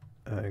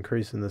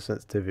increasing the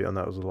sensitivity on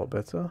that was a lot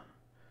better.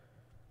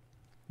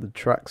 The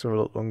tracks are a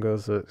lot longer,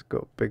 so it's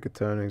got a bigger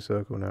turning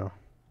circle now.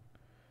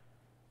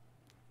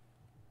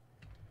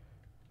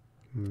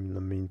 In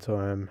the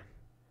meantime,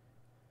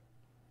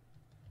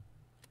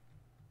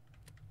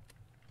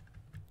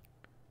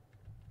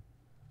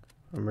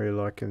 I'm really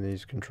liking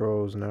these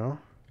controls now.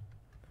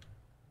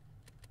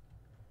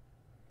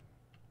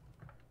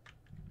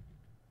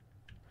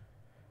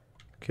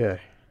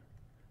 Okay,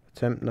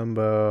 attempt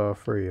number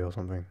 3 or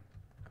something.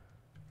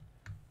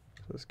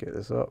 So let's get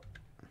this up.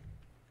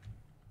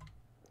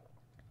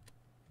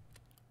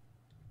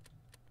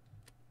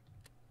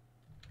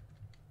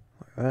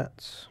 Like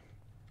that.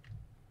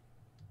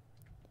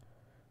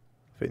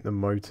 I think the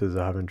motors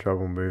are having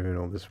trouble moving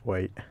all this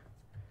weight.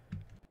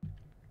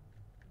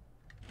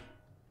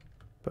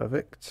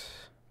 Perfect.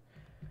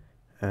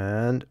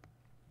 And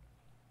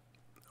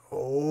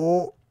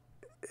oh,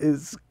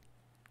 it's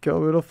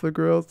coming off the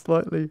ground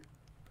slightly.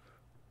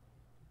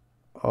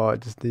 Oh,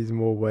 it just needs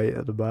more weight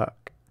at the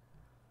back.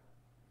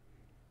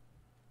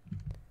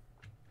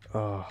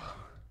 Oh, I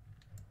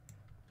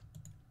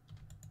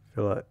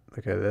feel like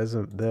okay.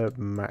 They're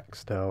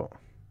maxed out.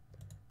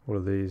 All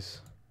of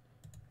these.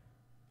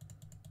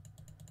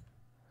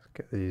 Let's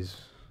get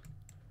these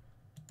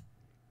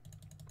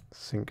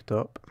synced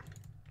up.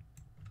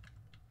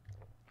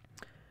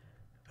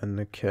 And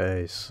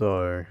okay,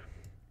 so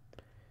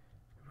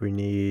we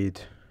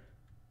need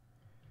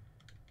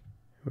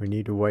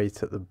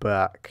weight at the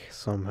back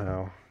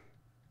somehow.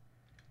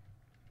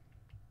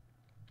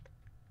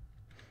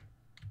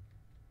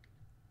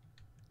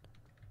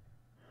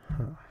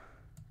 Huh.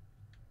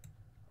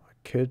 I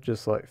could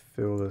just like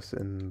fill this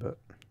in, but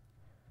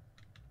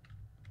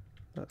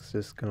that's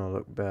just gonna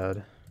look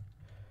bad.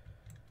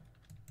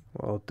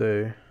 What I'll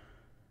do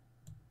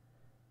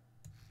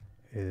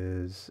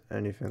is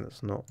anything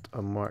that's not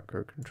a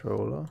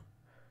microcontroller,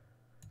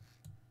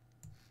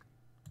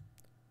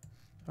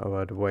 I'll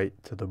add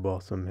weight to the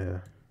bottom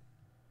here.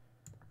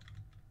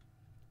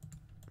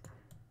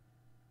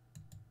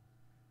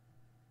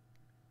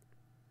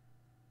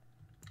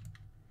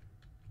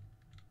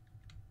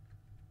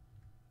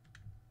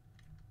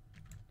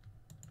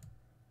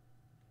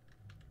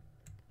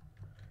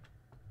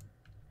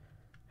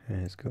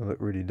 And it's gonna look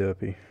really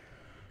derpy.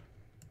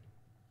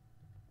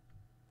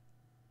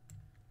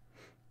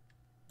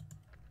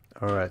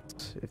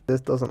 Alright, if this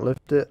doesn't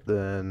lift it,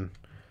 then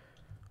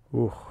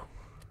ooh.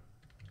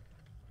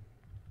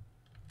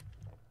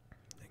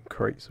 And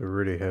crates are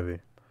really heavy.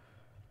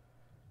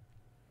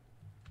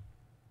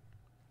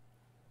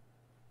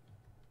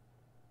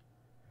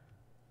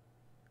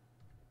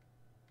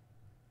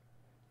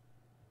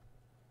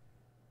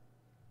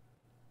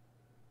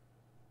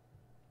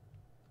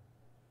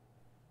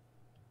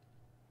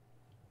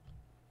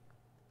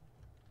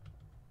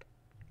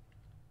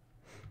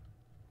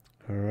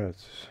 Alright.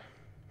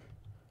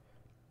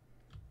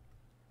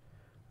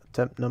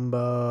 Attempt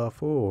number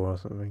 4 or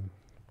something.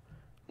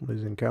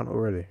 Losing count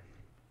already.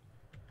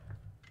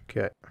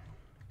 Okay.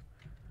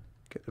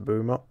 Get the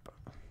boom up.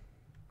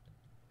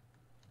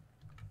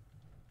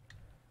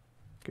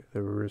 Get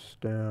the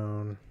wrist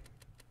down.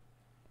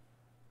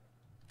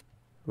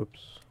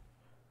 Whoops.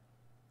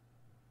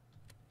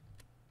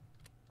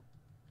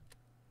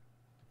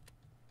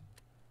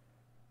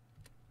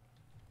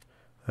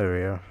 There we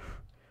go.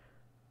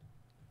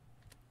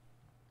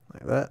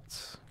 Like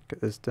that.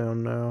 Get this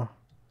down now.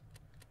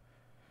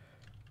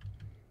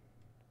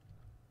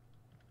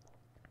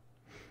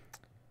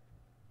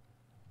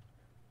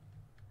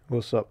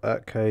 What's up,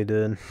 at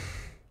Caden?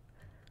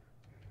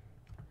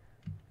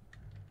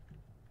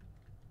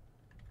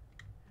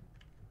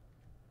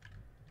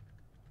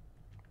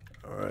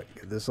 Alright,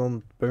 get this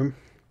on. Boom.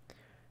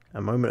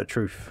 A moment of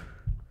truth.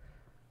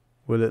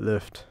 Will it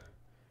lift?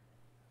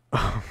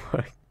 Oh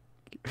my.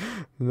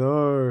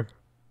 No.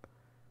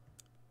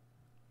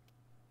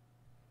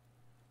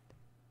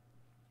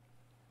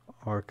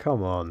 Oh,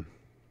 come on.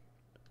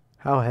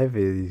 How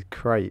heavy are these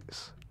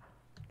crates?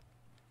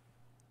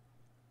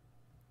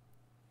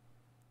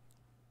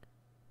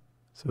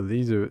 So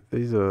these are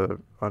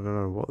I don't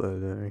know what they're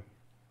doing.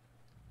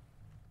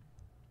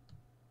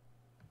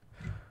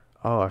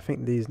 Oh, I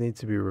think these need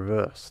to be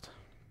reversed.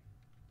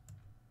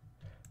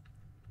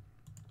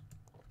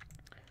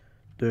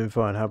 Doing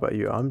fine. How about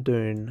you? I'm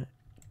doing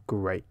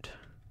great.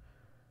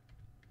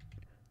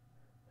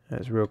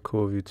 It's real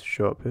cool of you to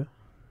show up here.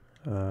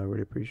 I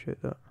really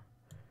appreciate that.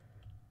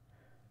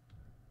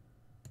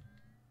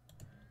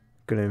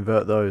 Gonna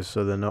invert those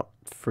so they're not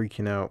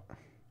freaking out.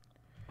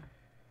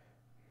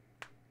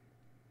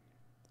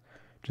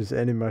 Just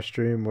ending my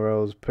stream where I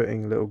was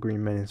putting little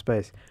green men in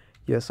space.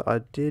 Yes,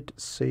 I did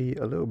see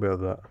a little bit of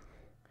that.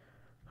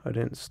 I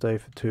didn't stay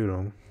for too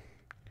long,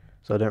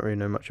 so I don't really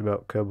know much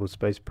about Kerbal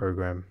Space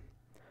Program.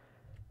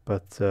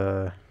 But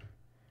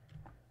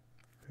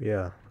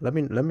yeah, let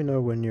me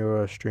know when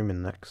you're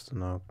streaming next,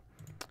 and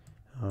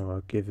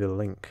I'll give you a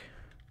link.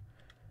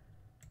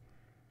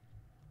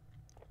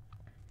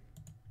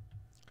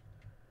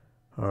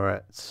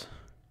 Alright,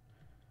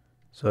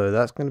 so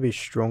that's going to be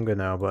stronger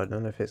now, but I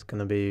don't know if it's going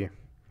to be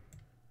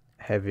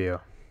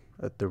heavier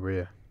at the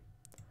rear.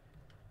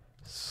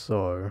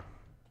 So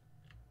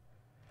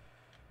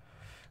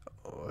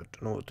I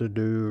don't know what to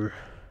do.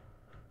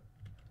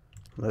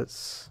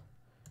 Let's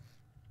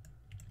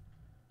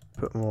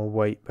put more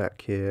weight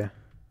back here.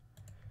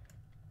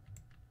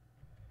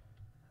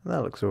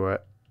 That looks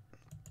alright.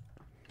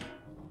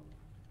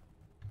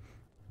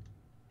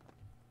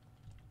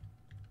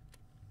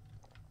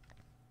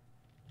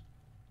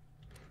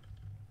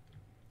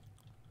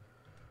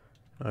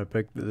 I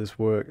beg that this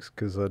works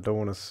because I don't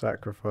want to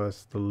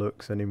sacrifice the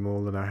looks any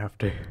more than I have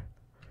to.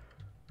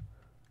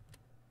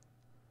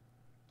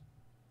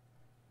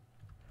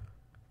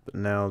 But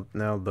now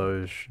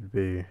those should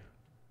be,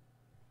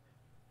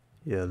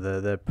 yeah,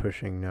 they're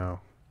pushing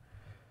now,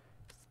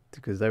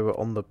 because they were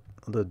on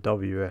the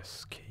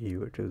WS key,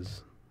 which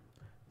is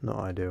not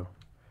ideal.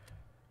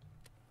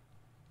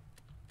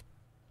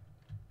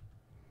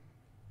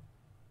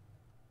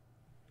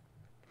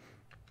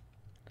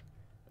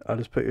 I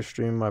just put your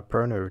stream on my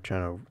Prono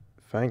channel.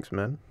 Thanks,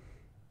 man.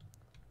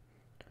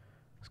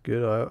 It's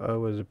good. I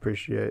always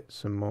appreciate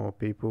some more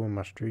people in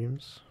my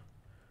streams.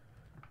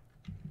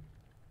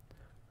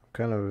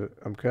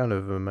 I'm kind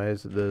of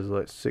amazed that there's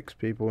like 6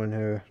 people in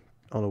here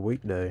on a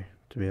weekday,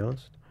 to be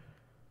honest.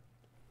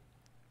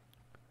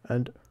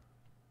 And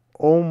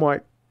oh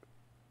my,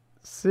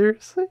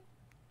 seriously?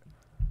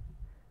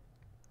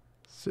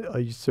 Are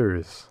you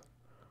serious?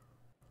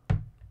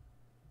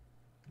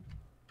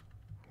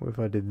 What if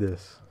I did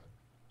this?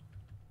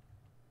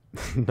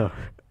 No,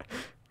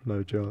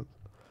 no chance.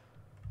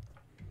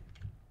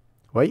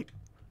 Wait,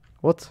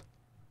 what?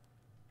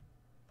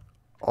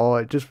 Oh,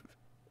 it just.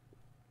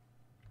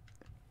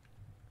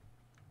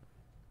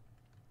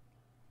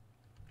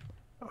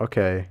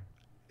 Okay,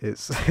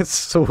 it's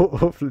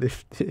sort of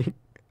lifting.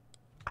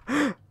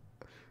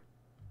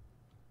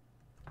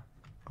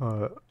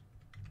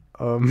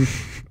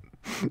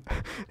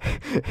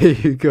 Here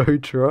you go,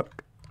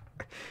 truck.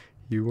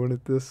 You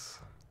wanted this?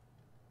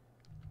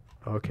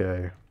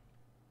 Okay.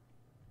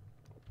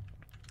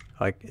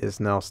 It's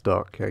now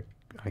stuck.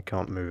 I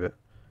can't move it,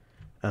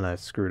 and I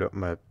screwed up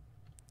my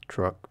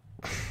truck.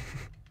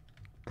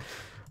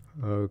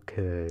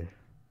 Okay.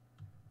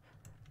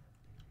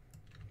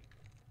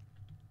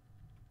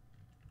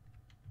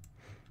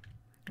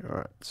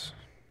 Alright.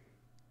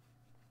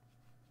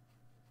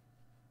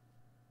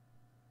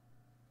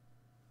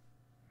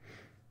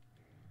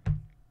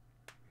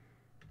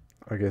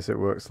 I guess it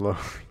works low.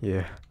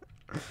 Yeah.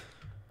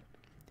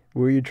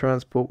 Will you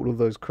transport all of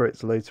those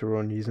crates later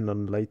on using a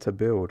later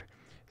build,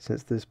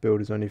 since this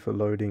build is only for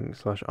loading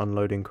 /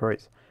 unloading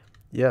crates?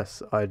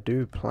 Yes, I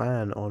do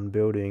plan on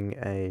building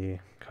a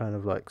kind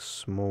of like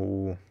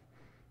small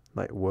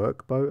like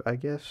work boat, I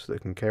guess,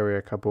 that can carry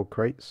a couple of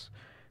crates.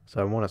 So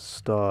I want to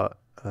start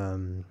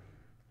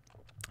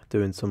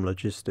doing some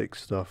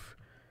logistics stuff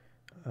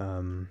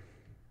in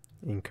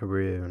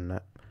Korea and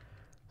that.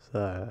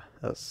 So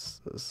that's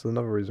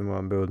another reason why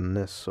I'm building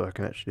this, so I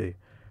can actually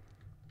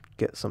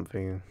get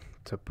something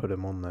to put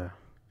him on there.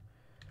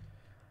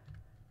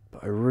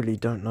 But I really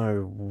don't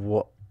know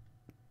what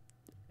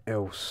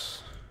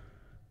else.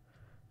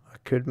 I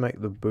could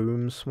make the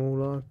boom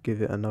smaller,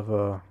 give it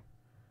another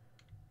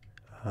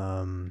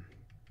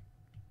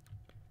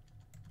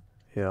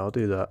yeah, I'll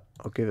do that.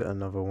 I'll give it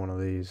another one of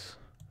these,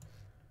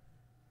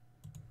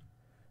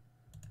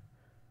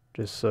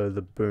 just so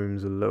the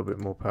boom's a little bit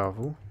more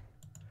powerful.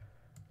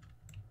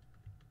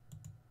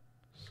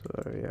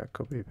 So yeah,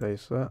 copy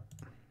paste that.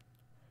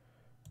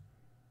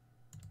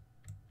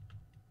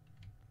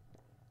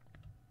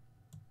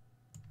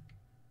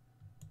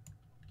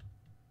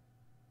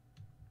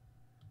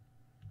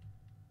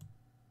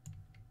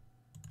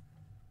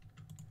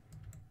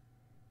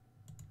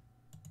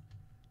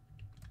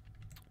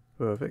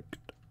 Perfect.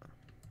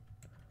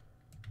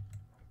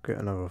 Get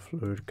another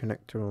fluid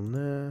connector on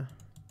there.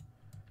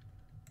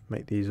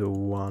 Make these all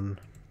one.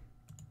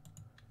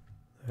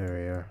 There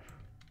we are.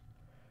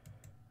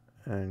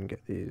 And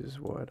get these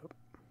wide up.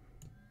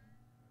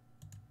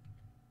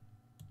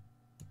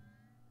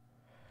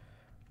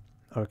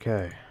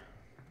 Okay.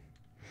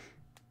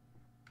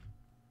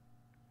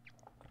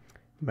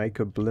 Make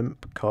a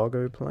blimp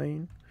cargo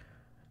plane.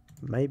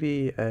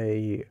 Maybe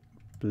a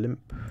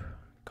blimp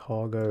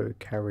cargo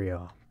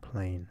carrier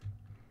plane.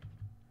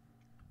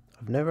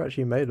 I've never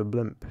actually made a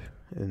blimp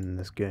in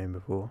this game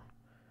before.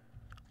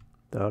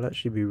 That'll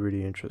actually be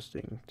really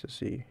interesting to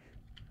see.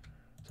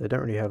 So they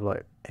don't really have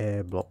like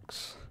air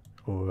blocks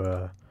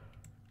or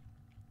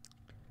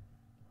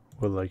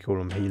what do they call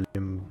them,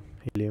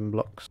 helium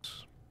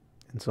blocks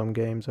in some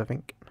games, I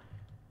think.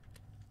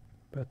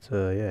 But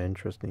yeah,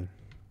 interesting.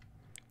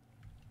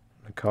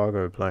 A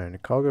cargo plane. A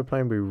cargo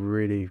plane would be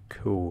really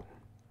cool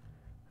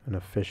and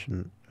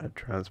efficient at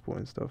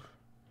transporting stuff.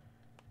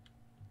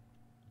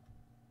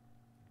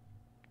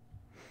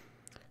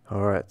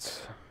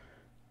 Alright.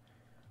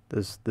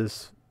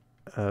 This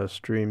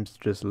stream's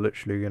just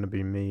literally going to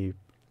be me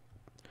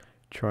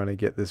trying to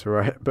get this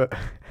right, but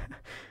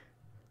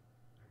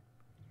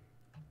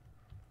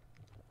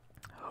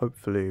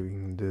hopefully we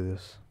can do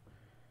this.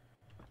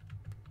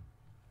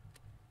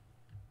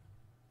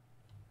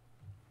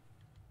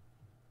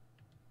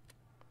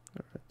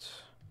 Alright.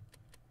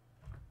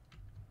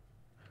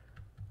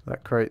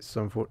 That crate's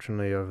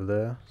unfortunately over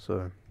there,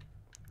 so...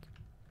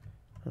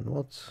 And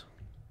what's...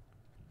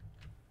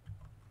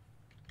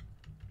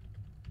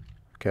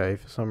 Okay,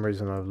 for some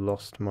reason I've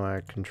lost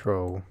my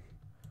control.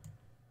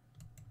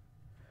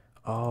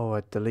 Oh,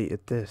 I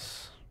deleted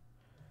this.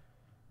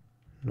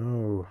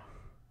 No.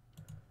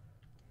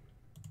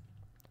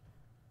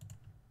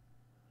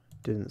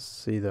 Didn't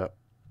see that.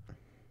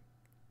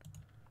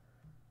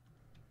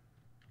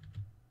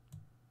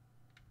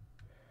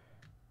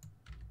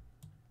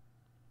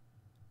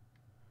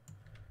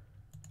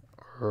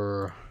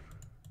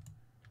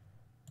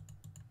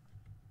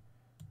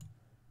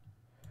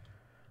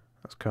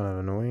 That's kind of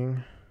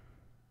annoying.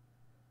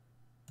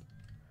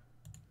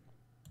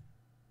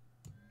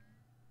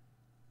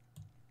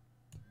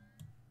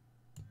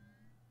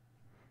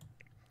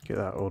 Get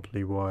that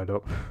oddly wide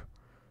up.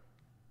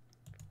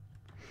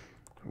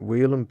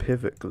 Wheel and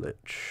pivot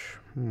glitch.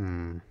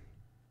 I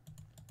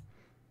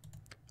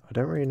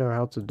don't really know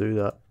how to do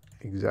that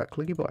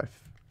exactly, but I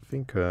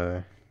think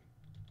I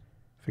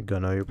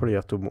know. You'll probably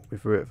have to walk me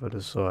through it if I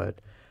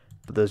decide.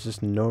 But there's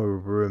just no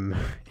room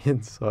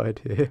inside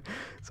here.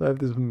 So I have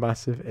this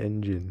massive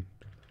engine.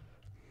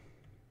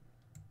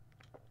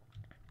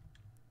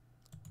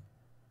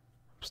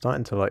 I'm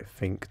starting to like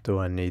think, do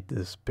I need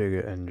this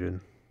bigger engine?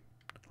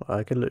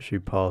 I could literally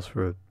pass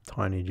through a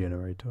tiny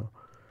generator.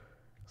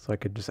 So I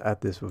could just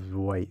add this with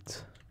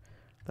weight.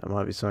 That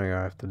might be something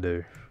I have to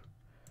do.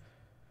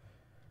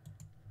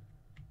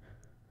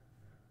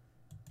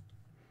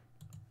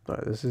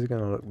 Right, this is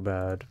gonna look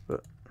bad,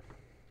 but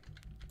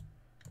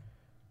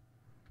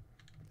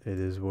it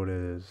is what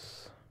it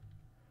is.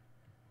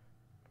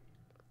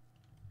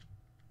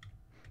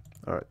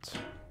 Alright.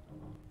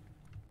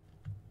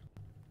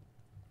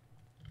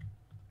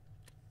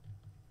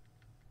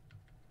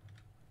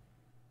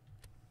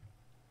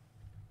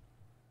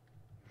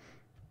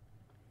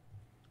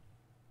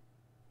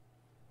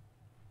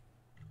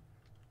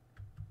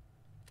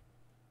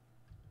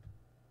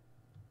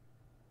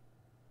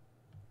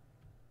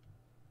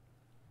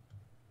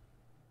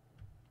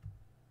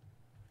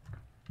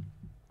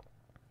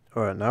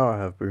 Alright, now I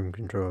have boom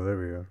control, there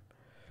we go.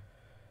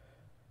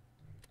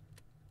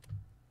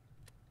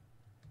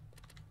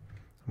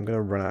 I'm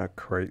gonna run out of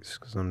crates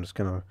because I'm just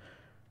gonna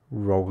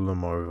roll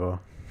them over.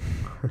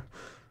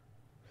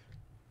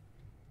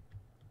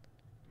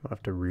 Might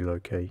have to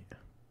relocate.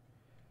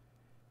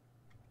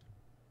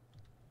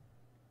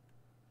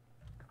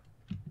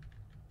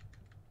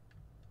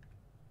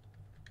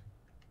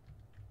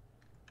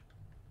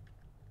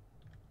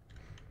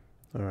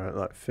 Alright,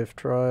 like 5th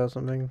try or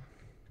something.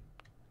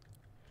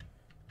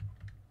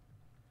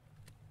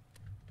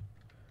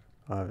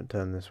 I haven't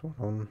turned this one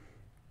on.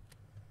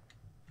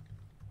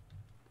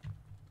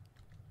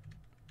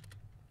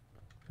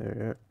 There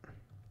we go.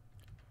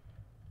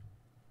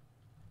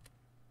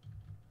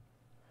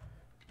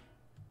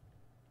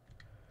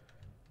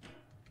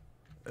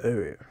 There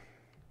we go.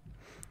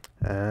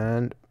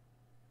 And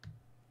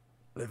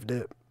lift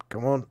it.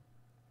 Come on.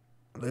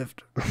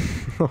 Lift.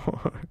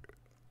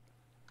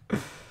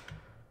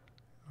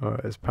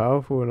 Alright, it's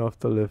powerful enough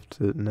to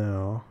lift it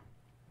now.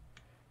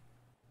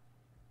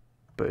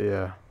 But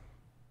yeah.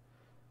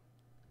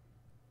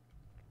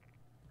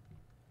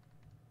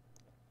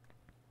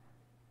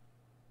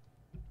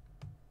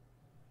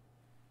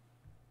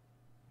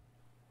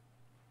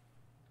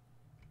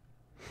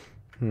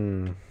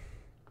 I'm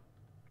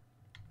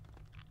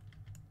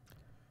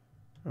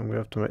gonna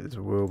have to make this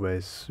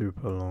wheelbase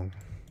super long.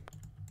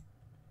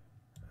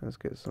 Let's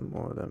get some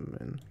more of them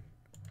in.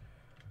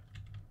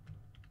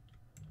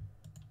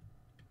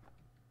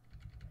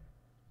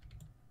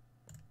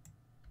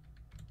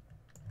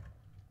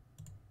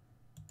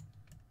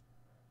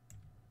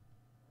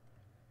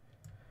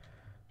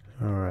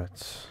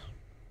 Alright.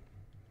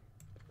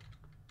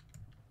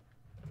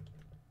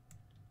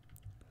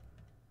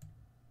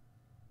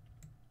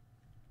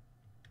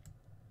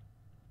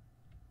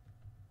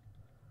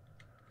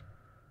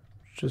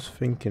 Just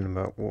thinking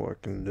about what I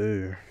can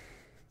do.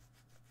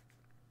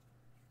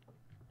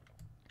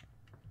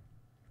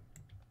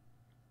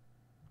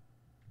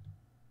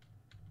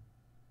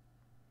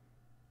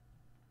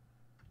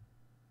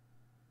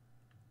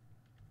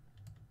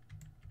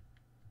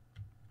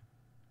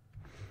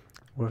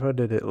 What if I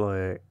did it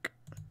like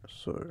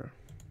so?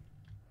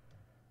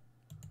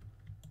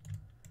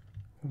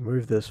 We'll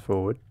move this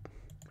forward.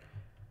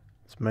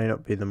 This may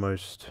not be the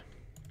most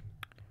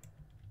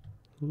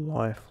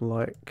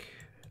lifelike,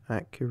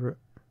 accurate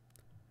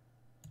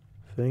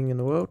thing in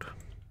the world,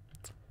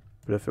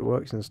 but if it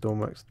works in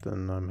Stormworks,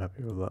 then I'm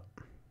happy with that.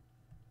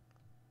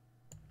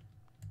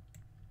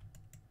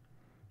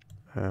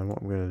 And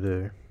what I'm going to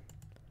do,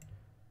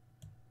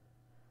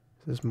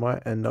 this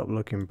might end up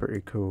looking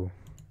pretty cool.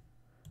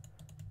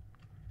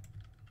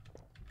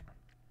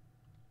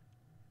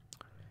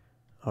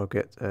 I'll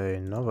get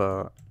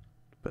another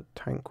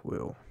tank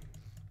wheel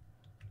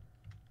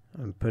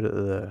and put it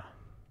there.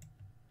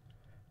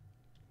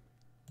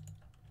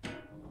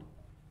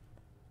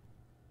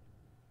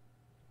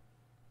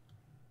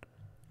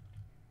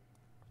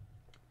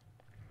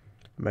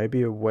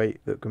 Maybe a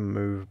weight that can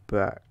move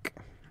back.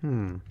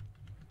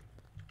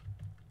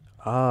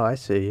 Ah, I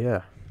see,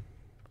 yeah.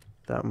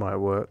 That might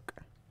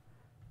work.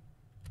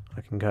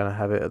 I can kind of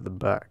have it at the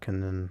back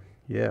and then,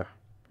 yeah.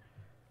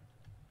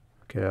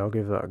 Okay, I'll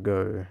give that a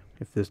go.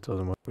 If this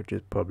doesn't work, which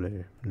is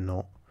probably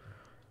not.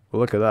 Well,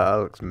 look at that, that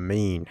looks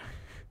mean.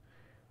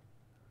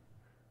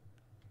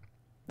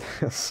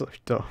 That's so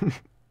dumb.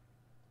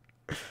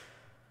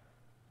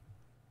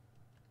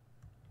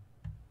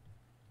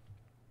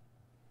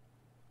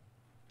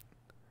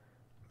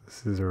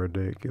 This is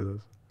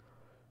ridiculous.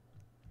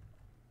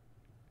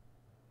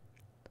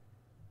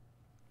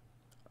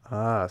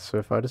 Ah, so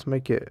if I just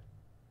make it...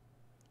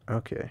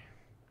 Okay.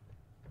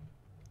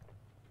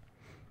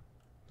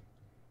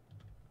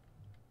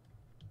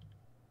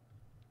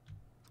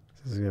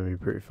 This is going to be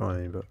pretty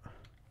funny, but...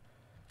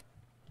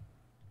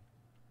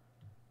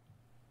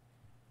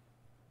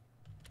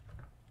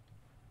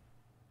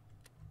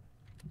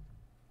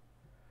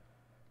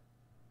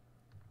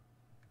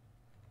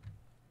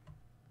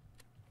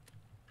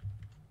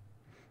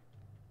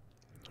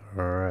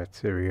 Alright,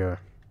 here we go.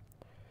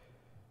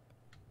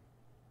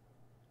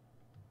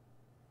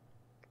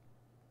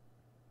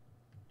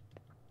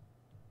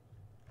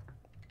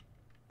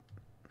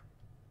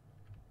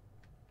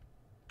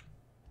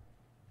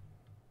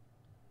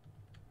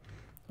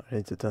 I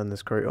need to turn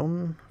this crate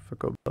on.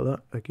 Forgot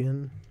about that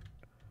again.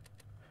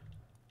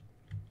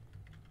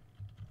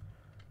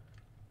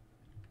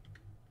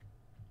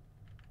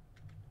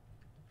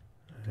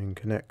 And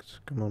connect.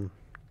 Come on.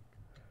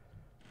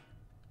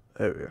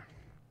 There we go.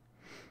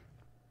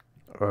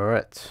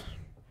 Alright.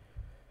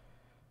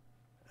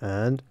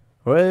 And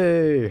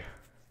way.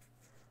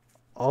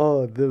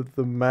 Oh,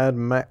 the Mad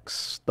Max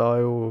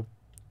style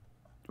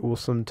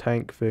awesome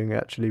tank thing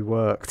actually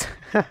worked.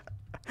 I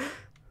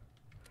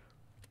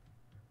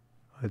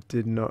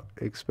did not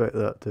expect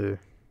that to.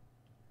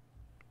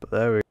 But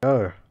there we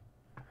go.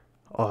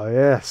 Oh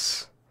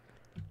yes.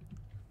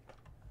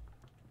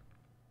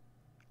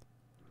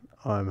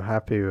 I'm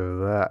happy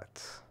with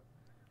that.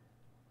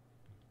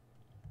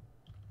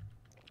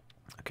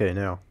 Okay,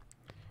 now.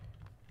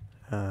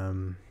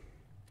 Bottom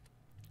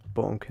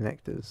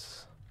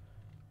connectors.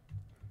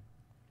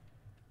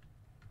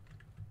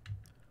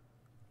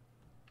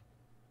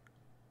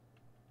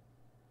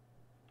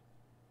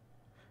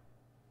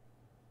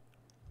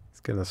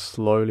 It's gonna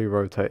slowly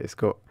rotate. It's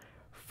got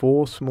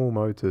 4 small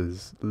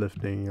motors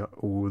lifting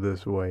all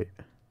this weight.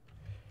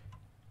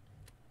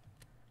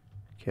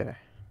 Okay.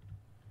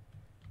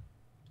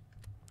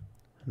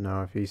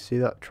 Now if you see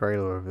that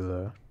trailer over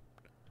there,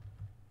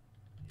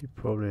 you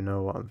probably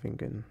know what I'm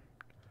thinking.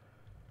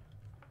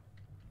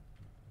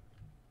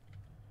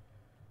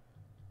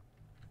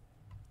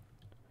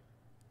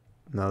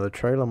 Now the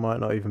trailer might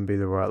not even be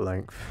the right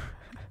length.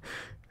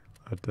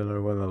 I don't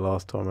know when the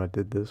last time I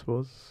did this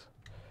was.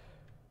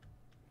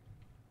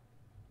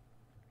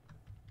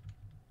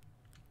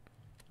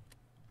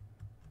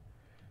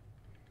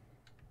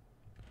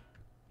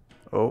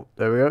 Oh,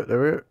 there we go,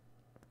 there we go.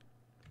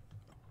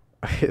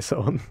 It's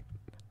on.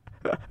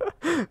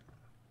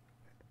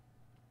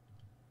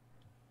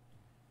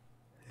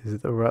 Is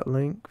it the right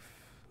length?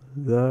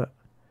 That.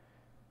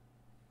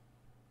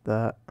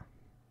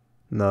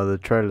 No, the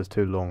trailer's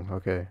too long.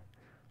 Okay.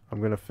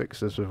 I'm gonna fix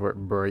this before it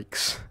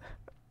breaks.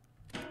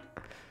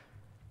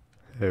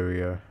 There we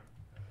go.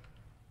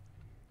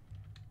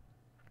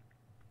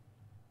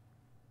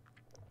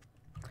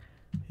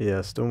 Yeah,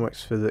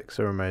 Stormworks physics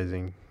are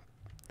amazing.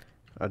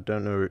 I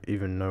don't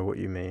even know what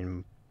you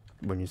mean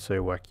when you say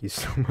wacky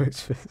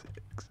Stormworks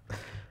physics.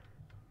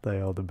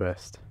 They are the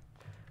best.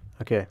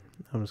 Okay,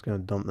 I'm just gonna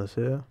dump this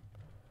here.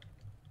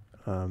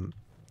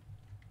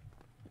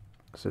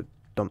 So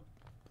dump.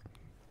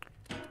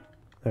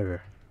 There we go.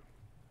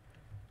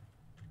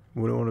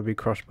 Wouldn't want to be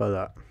crushed by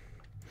that.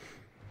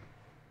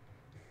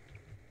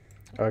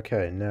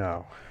 Okay,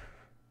 now.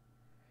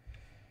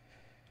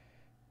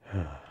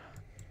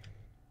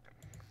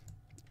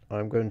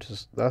 I'm going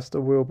to. That's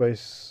the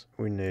wheelbase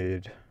we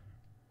need.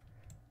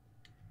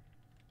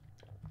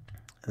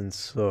 And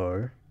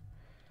so.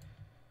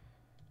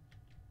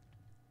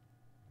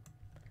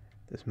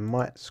 This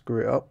might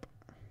screw it up.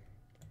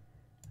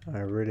 I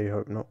really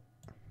hope not.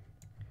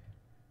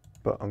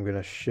 But I'm going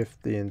to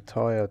shift the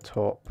entire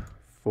top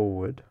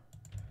forward.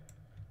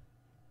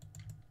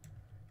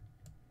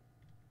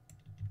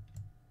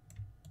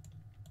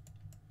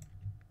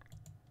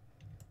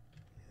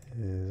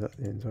 Is that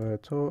the entire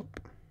top?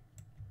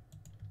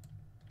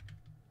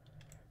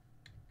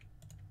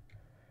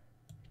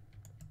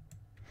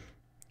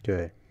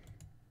 Okay.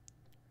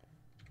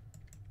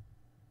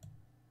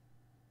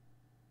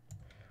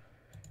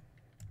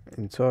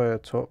 Entire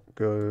top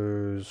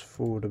goes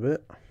forward a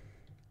bit,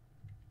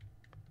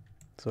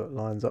 so it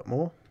lines up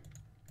more.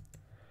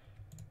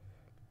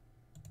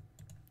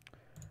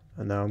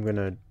 And now I'm going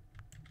to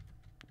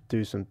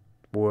do some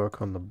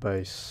work on the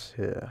base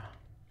here.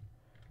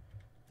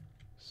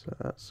 So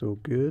that's all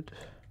good.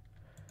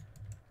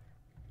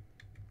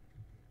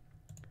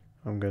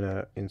 I'm going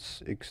to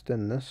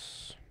extend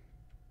this.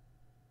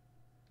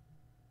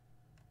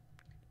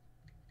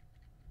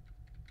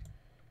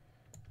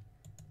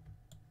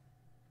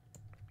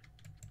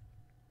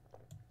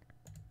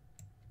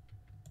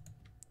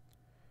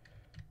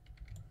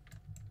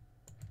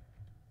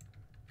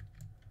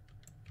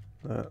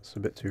 That's a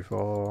bit too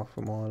far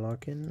for my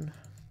liking.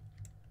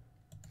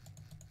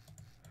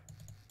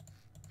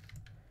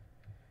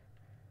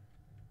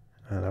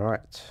 And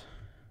alright,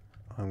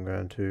 I'm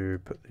going to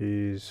put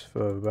these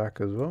further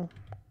back as well,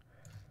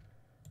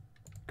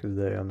 because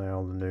they are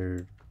now the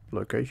new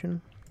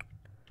location.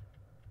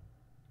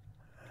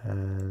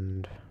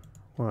 And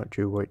why don't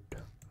you wait?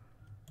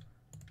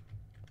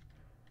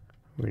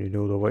 We need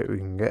all the weight we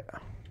can get.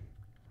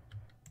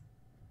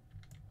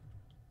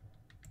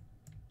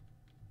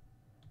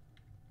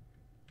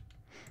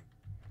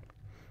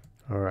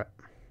 Alright.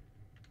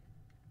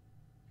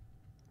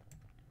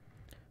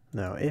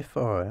 Now if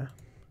I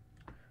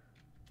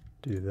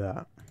do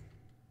that,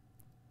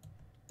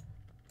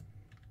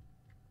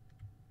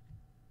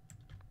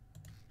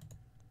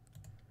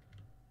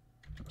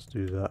 let's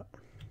do that. I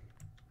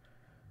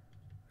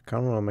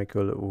kind of want to make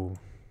a little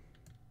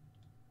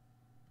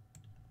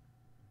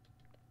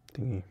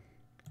thingy.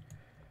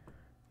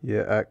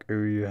 Yeah,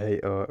 Aku, you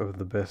hater of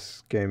the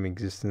best game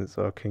existence,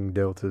 our King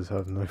Deltas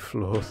have no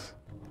flaws.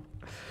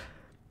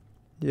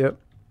 Yep.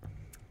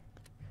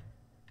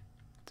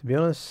 To be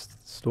honest,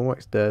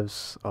 Stormworks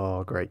devs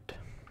are great.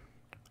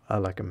 I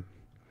like them.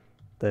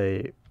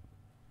 They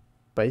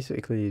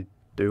basically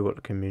do what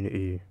the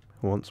community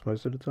wants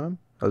most of the time,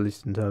 at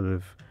least in terms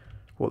of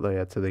what they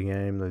add to the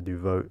game. They do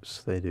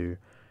votes, they do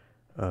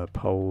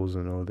polls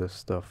and all this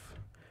stuff,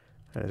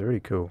 and it's really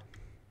cool.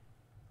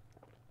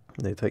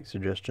 They take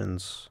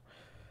suggestions,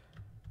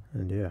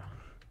 and yeah,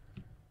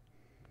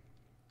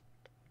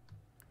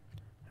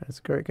 it's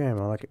a great game.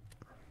 I like it,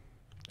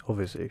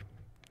 obviously.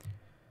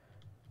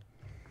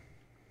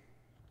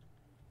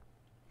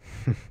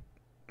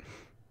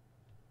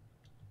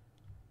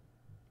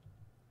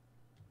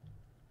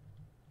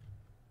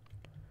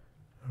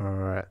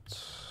 Alright.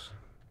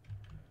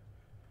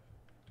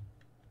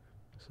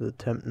 So the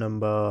temp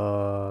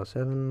number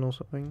 7 or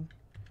something.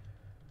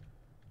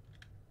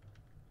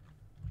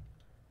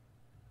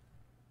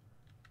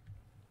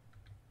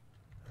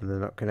 And they're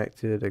not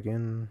connected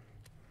again.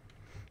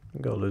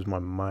 I'm gonna lose my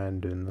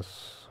mind doing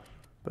this.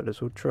 But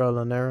it's all trial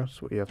and error,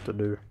 that's what you have to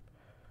do.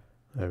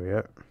 There we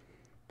go.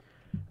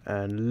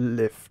 And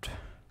lift.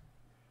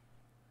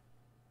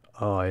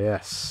 Oh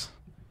yes.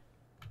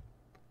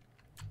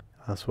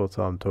 That's what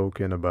I'm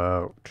talking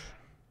about.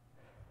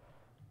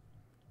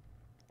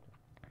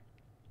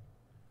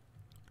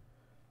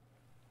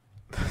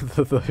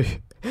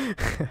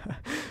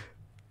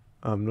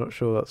 I'm not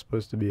sure that's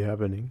supposed to be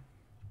happening.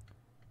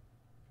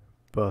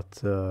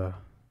 But okay,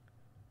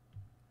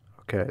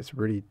 it's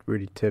really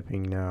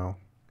tipping now.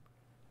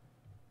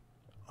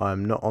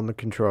 I'm not on the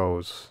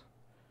controls.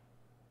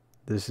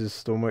 This is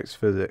Stormworks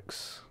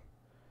physics.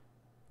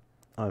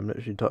 I'm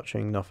literally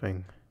touching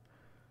nothing.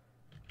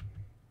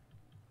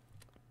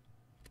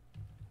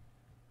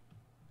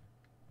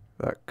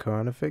 That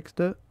kind of fixed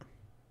it.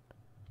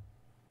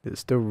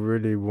 It's still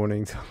really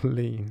wanting to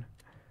lean.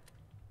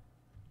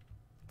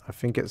 I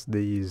think it's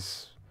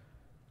these.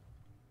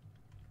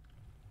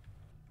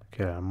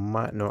 Okay, I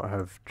might not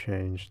have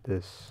changed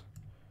this.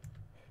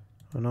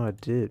 Oh no, I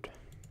did.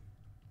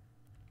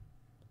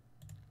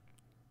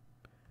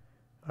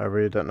 I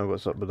really don't know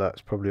what's up with that.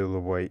 It's probably all the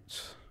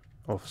weights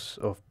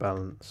off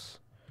balance.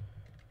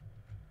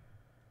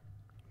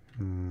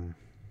 I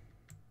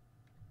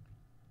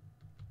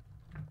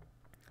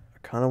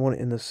kind of want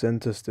it in the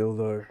center still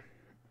though.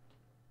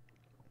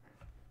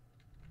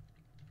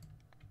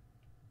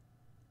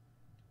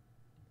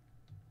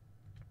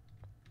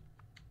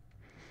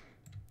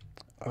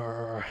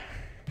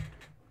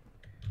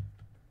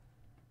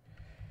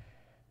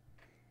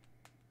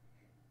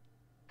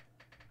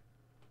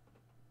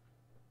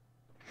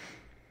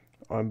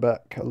 I'm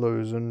back.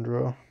 Hello,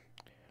 Zundra.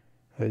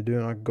 How you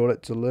doing? I got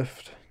it to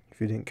lift,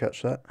 if you didn't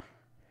catch that.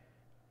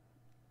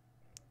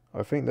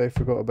 I think they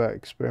forgot about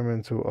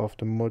experimental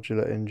after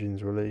modular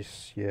engines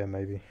release. Yeah,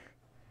 maybe.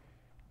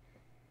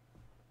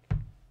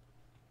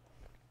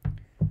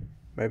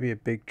 Maybe a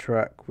big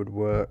track would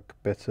work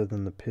better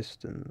than the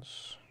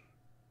pistons.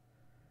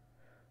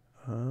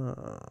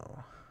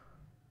 Oh.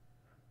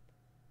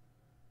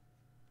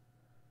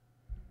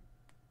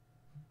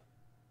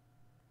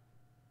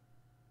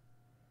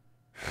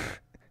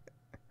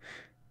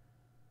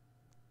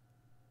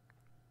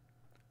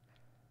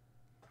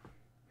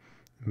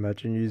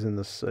 Imagine using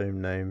the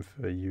same name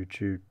for a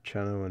YouTube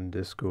channel and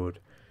Discord.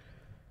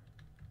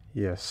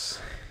 Yes.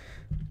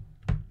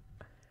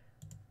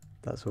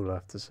 That's all I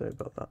have to say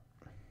about that.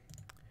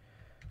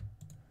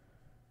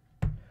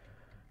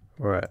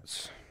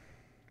 Right.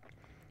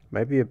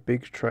 Maybe a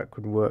big track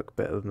would work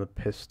better than the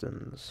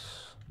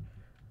pistons.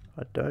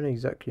 I don't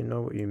exactly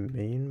know what you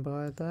mean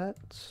by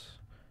that.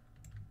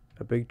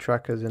 A big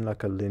track as in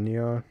like a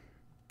linear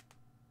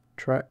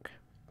track?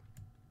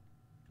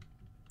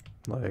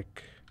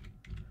 Like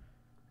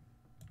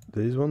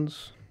these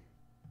ones?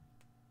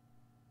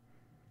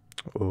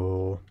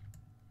 Or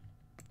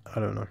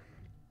I don't know.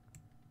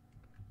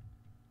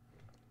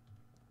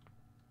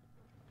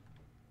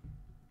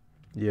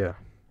 Yeah.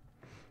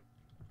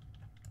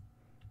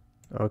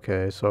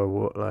 Okay, so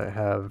what, like,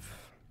 have...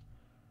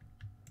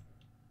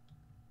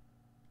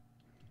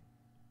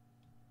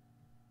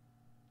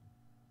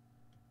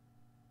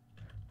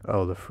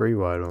 Oh, the free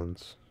wide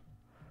ones.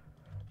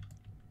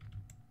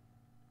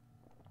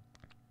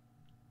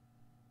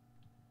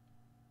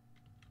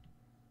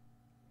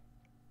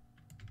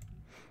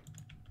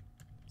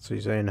 So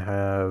you're saying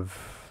have...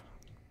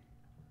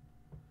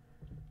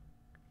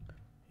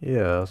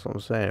 Yeah, that's what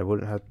I'm saying. It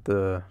wouldn't have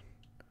the...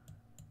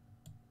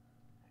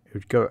 It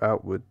would go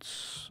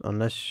outwards,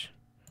 unless...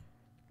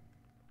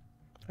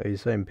 Are you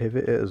saying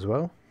pivot it as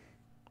well?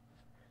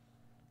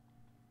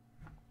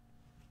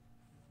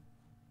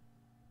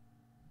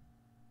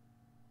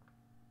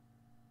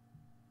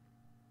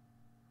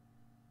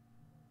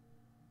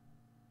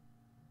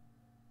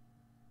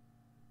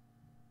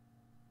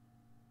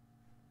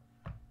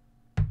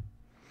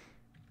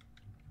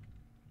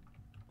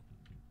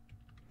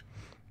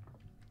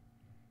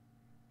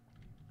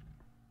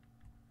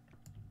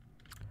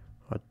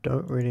 I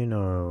don't really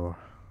know.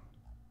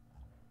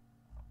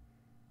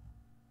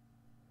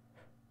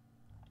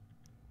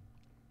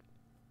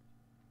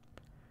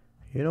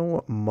 You know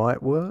what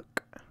might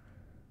work?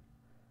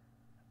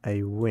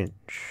 A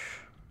winch.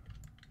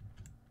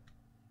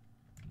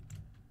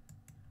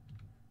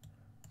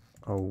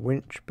 A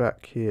winch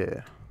back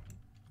here.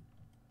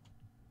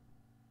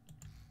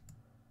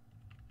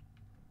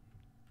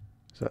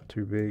 Is that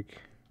too big?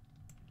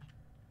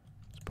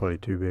 It's probably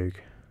too big.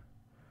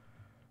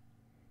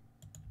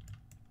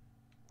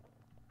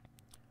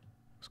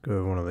 Let's go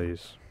with one of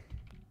these.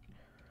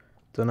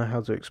 Don't know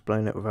how to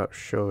explain it without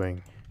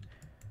showing.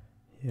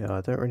 Yeah,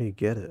 I don't really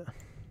get it.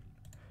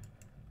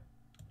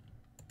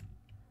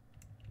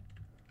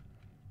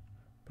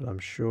 But I'm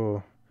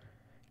sure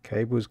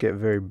cables get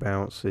very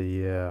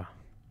bouncy, yeah.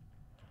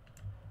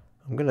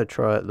 I'm gonna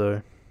try it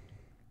though.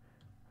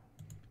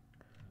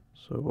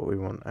 So what we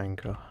want,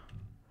 anchor.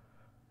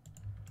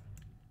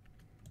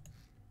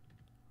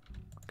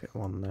 Get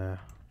one there.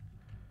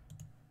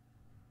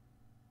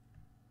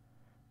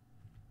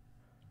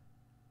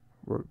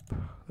 Rope,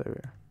 there we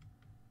go.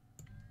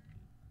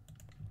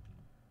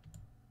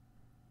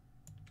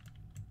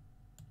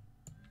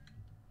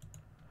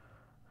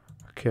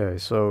 Okay,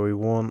 so we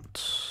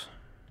want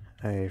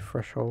a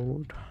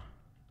threshold.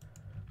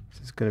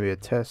 This is going to be a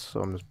test,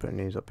 so I'm just putting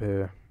these up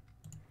here.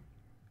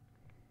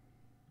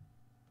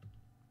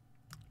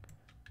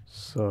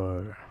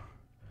 So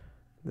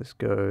this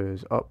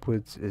goes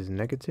upwards is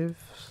negative,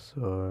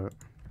 so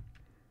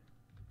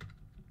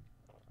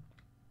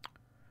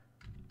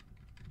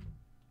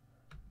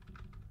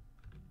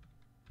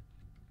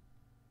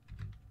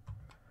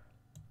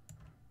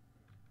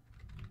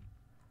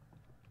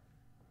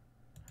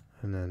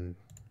and then,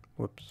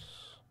 whoops.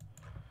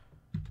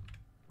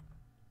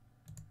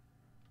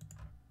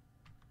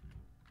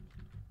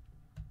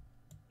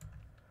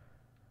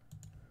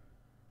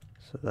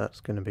 So that's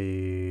going to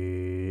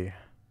be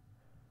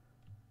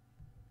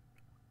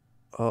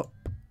up,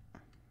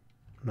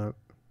 nope,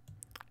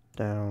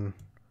 down,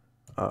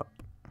 up.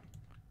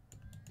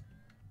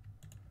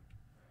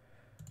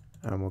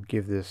 And we'll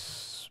give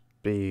this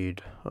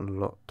speed a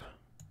lot.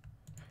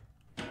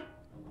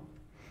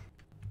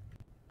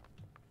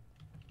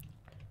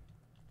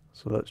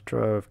 So let's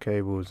drive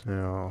cables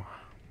now.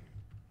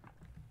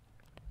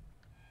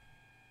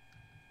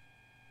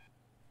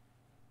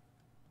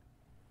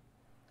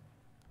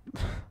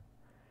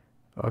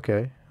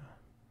 Okay.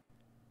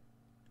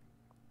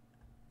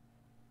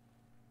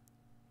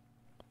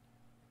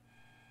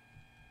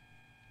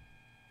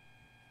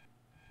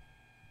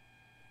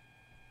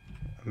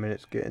 I mean,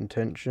 it's getting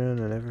tension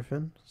and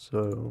everything,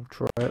 so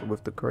try it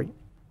with the crate.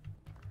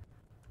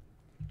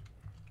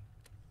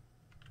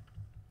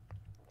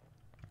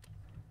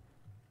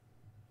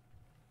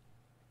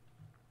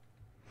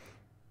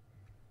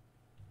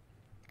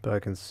 But I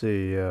can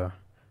see,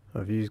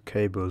 I've used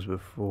cables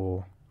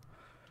before.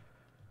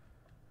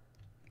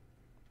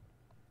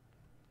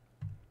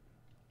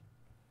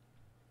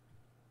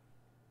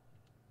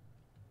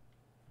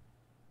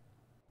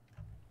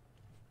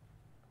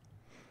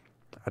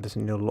 I just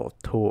need a lot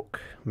of torque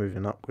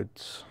moving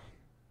upwards.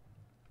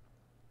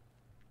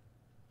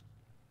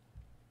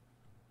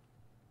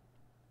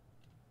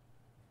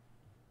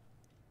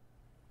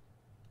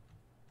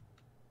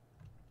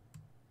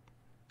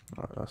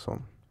 Alright, that's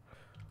on.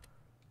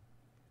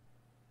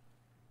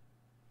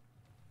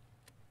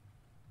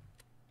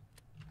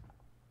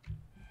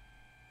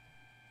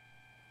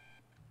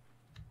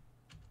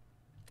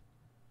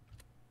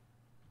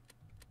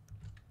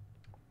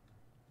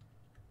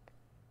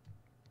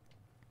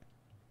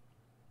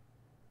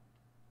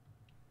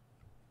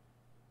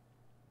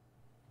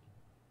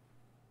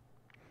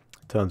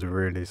 Turns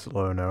really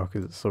slow now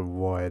because it's so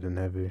wide and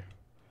heavy.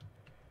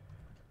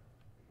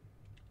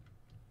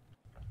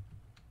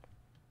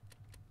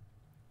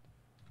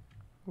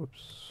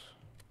 Whoops.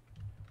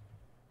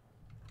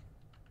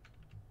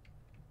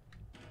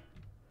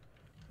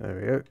 There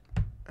we go.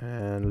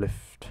 And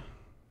lift.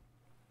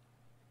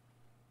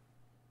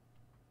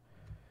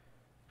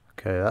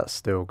 Okay, that's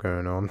still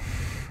going on.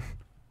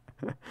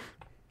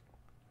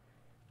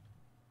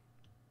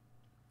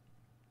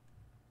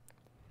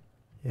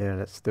 Yeah,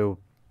 and it's still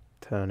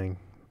turning.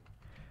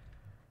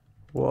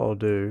 What I'll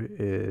do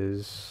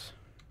is,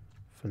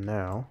 for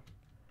now,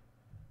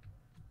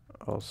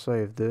 I'll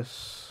save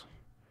this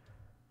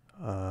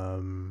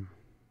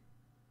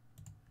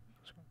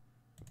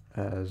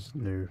as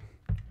new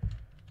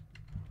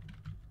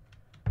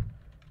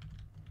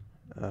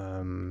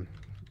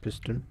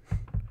piston,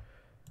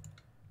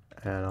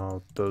 and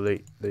I'll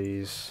delete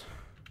these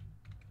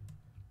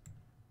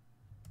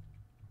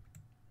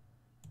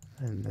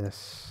and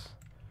this,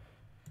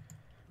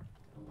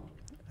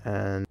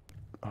 and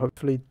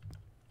hopefully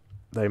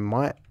they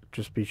might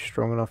just be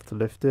strong enough to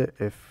lift it.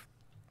 If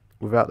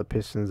without the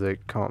pistons they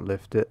can't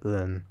lift it,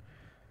 then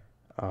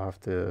I'll have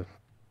to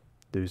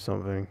do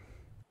something.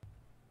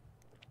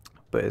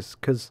 But it's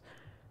because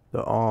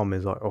the arm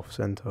is like off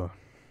center,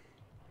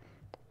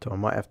 so I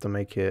might have to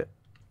make it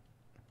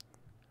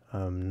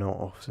not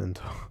off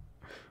center.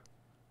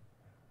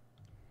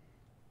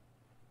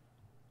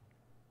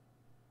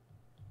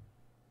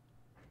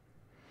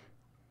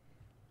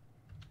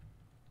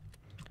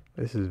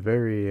 This is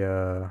very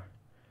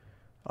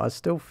I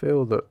still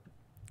feel that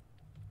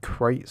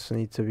crates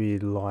need to be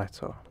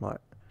lighter. Like,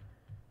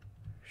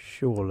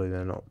 surely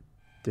they're not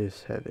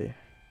this heavy.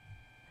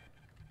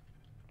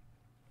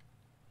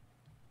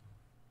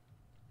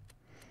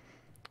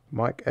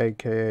 Mike,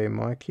 aka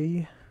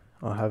Mikey,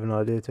 I have an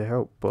idea to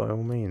help, by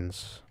all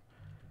means.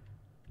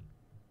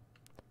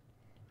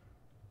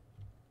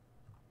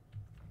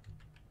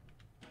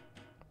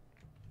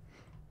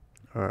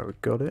 Alright, we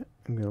got it.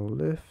 I'm gonna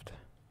lift.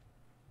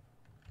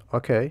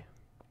 Okay,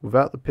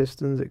 without the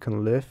pistons it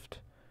can lift.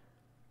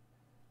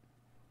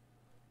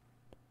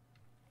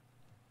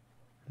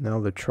 Now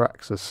the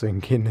tracks are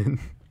sinking in.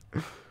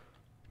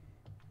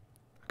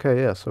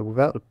 Okay, yeah, so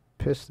without the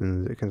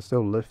pistons it can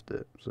still lift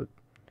it. So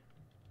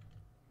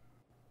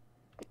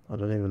I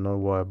don't even know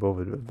why I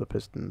bothered with the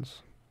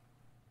pistons.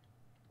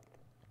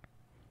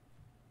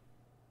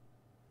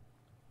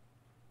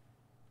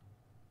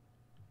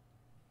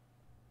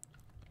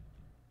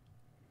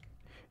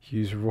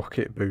 Use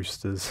rocket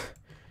boosters.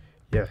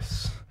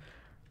 Yes,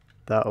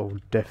 that'll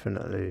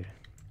definitely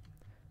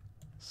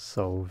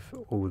solve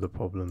all the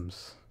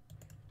problems.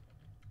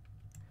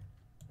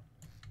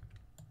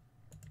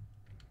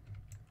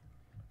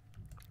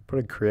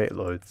 Probably create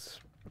loads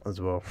as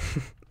well.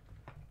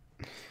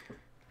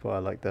 But I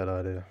like that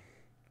idea.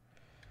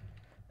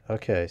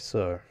 Okay,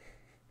 so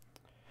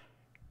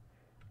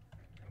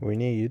we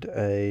need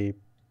a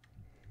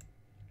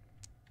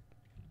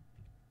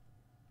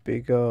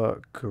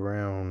bigger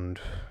ground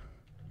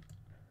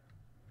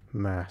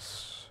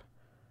mass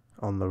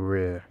on the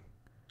rear.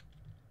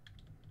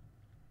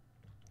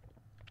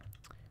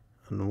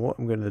 And what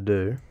I'm going to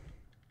do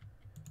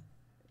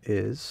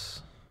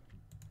is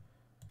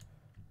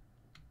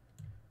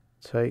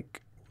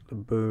take the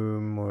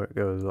boom where it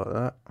goes like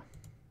that,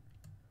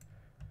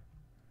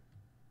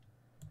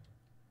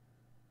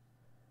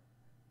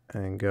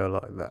 and go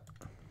like that,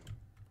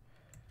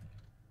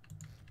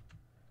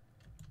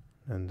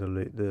 and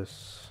delete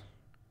this,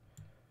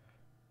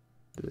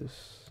 and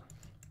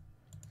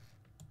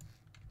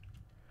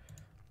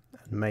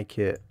make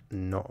it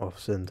not off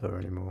center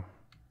anymore.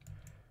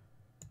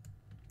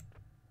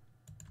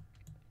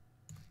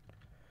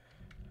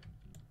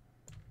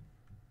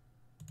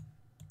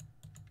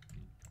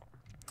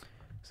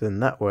 So in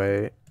that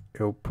way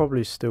it'll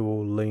probably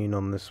still lean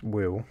on this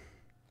wheel,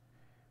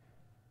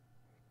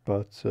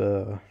 but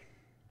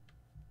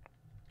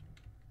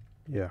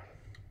yeah.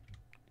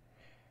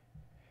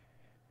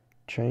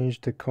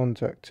 Change the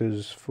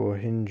contactors for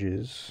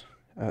hinges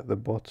at the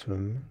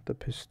bottom, the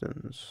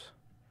pistons.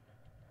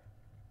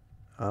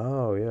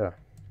 Oh yeah.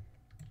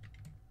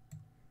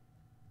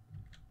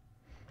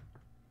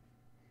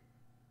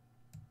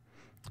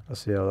 I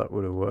see how that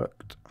would have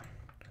worked.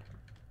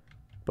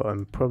 But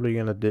I'm probably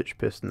going to ditch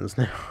pistons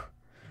now.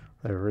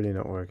 They're really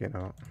not working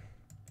out.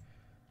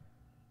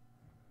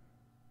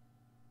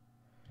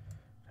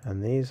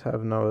 And these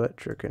have no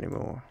electric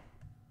anymore.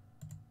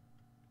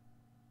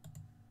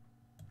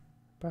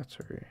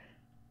 Battery.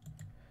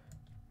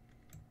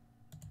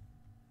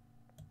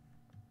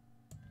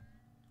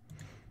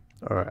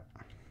 Alright.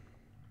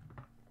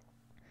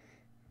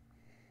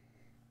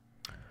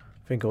 I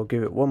think I'll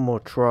give it one more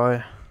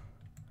try.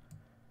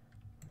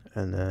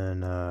 And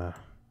then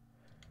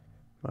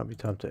might be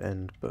time to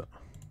end, but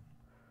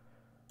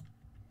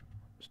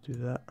let's do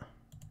that.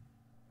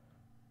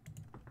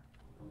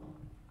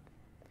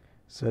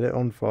 Set it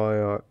on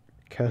fire,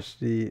 cash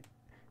the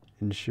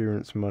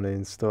insurance money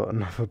and start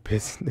another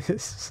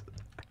business.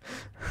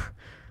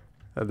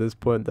 At this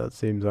point that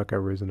seems like a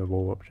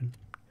reasonable option.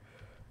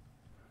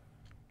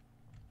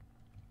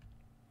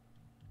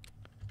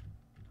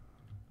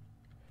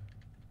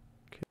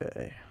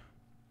 Okay.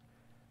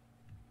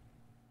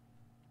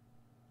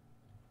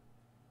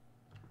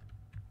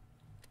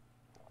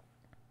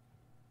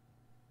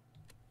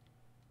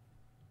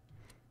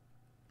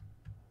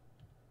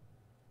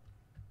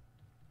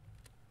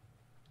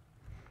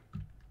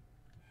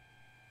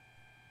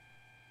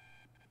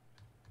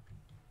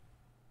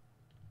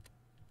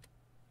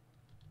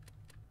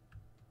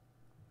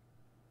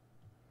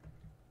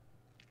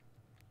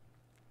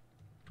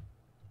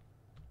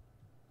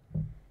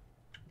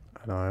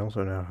 And I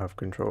also now have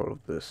control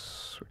of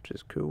this, which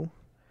is cool.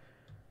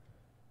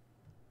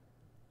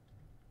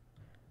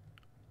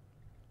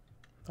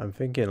 I'm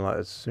thinking like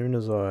as soon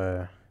as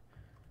I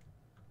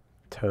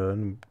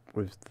turn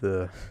with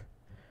the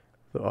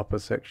upper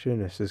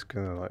section, it's just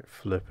gonna like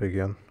flip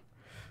again.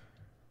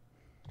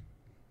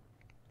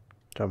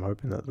 Which I'm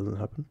hoping that doesn't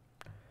happen.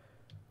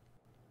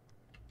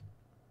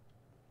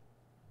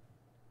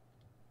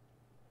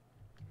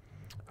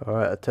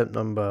 Alright, attempt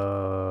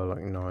number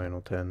like 9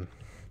 or 10.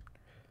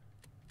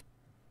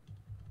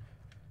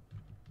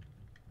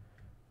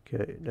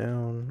 Okay,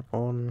 down,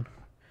 on,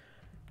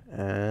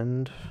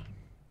 and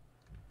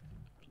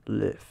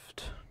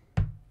lift.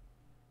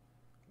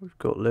 We've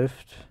got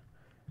lift.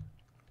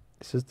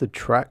 This is the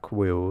track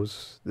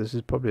wheels. This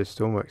is probably a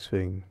Stormworks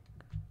thing.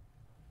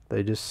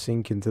 They just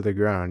sink into the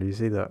ground. You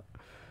see that?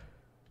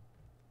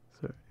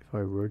 So if I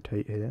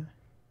rotate here,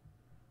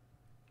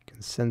 you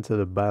can center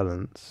the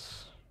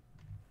balance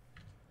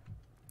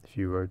if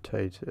you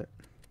rotate it.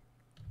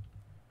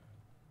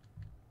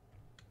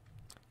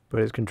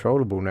 But it's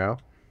controllable now.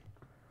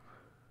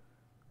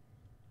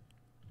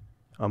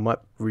 I might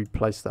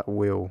replace that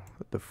wheel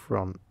at the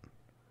front.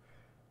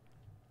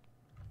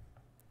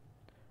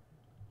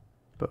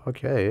 But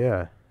okay,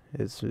 yeah,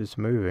 it's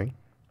moving.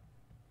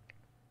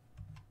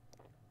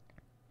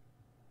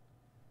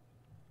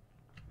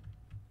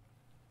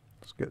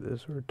 Let's get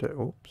this rotate.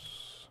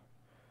 Oops.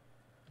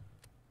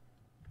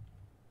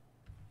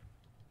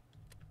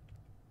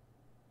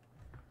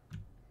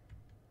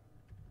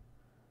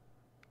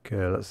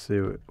 Okay, let's see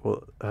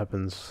what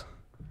happens.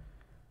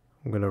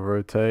 I'm gonna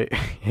rotate.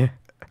 Yeah.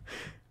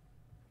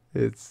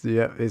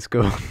 It's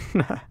gone.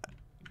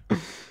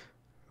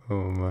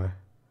 Oh my.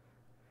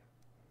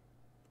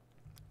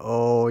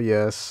 Oh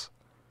yes.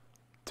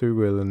 Two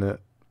wheeling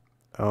it.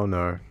 Oh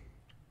no.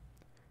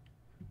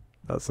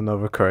 That's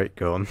another crate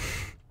gone.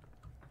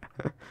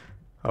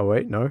 Oh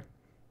wait, no.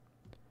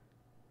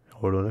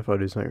 Hold on, if I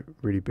do something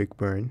really big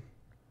brain.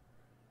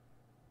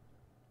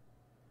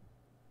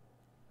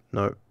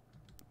 No.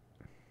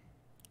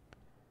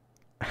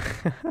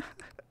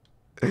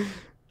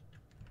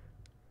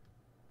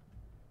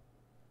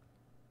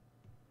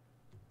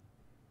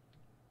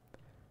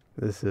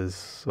 This is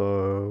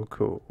so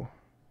cool.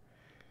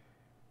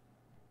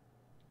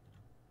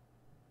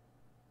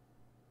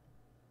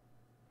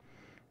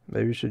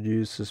 Maybe you should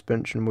use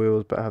suspension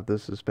wheels but have the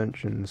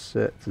suspension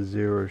set to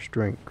 0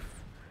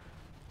 strength.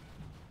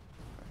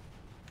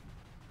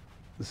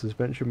 The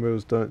suspension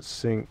wheels don't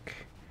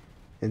sink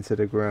into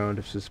the ground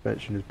if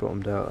suspension is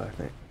bottomed out, I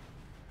think.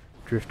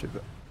 Drifted.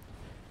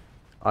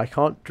 I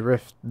can't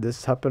drift.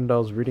 This happened, I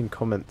was reading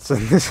comments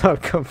and this how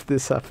come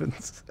this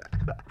happens.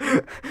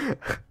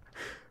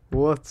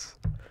 What?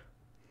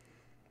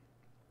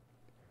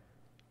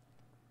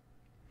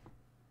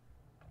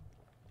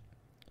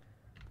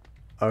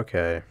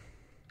 Okay.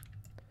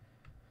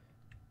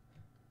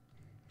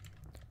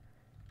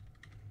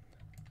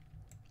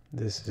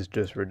 This is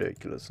just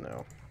ridiculous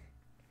now.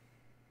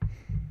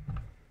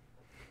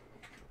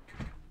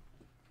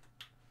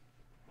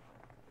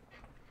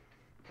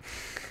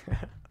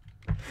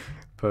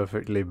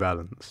 Perfectly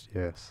balanced,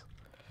 yes.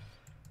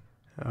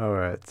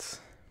 Alright.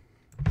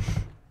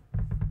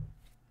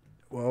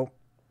 Well,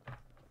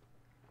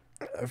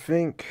 I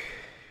think,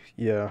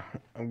 yeah,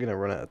 I'm gonna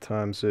run out of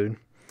time soon.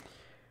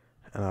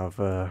 And I've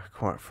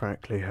quite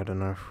frankly had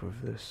enough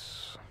of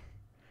this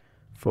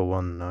for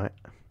one night.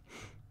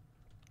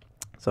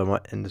 So I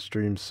might end the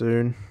stream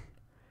soon.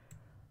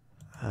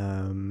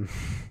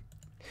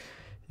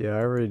 Yeah,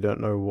 I really don't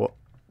know what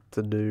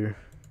to do.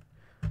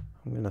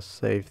 I'm gonna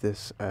save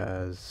this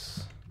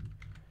as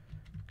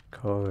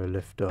cargo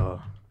lifter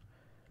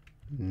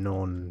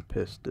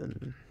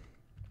non-piston.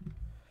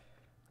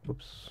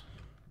 Whoops.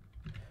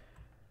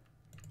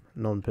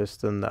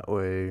 Non-piston, that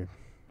way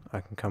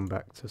I can come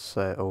back to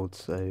say old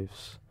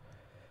saves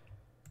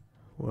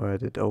where I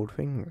did old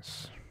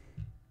things.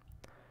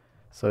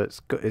 So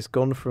it's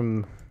gone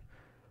from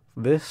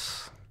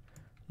this,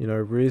 you know,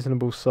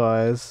 reasonable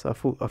size. I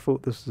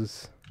thought this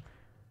was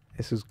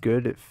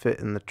good. It fit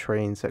in the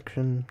train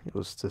section. It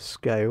was to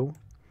scale.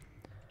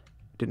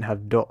 Didn't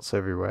have dots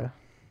everywhere.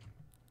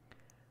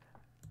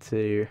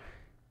 To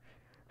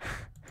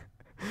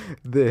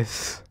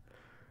this,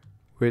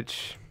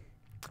 which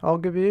I'll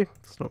give you.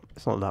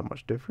 It's not that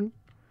much different.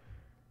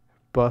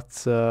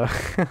 But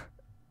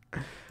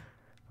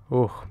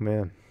oh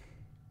man.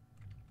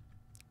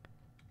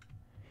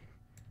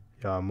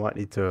 Yeah, I might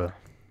need to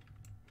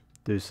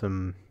do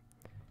some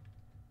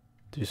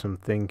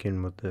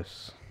thinking with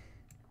this.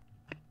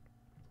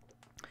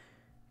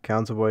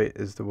 Counterweight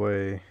is the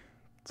way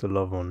to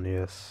love on,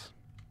 yes.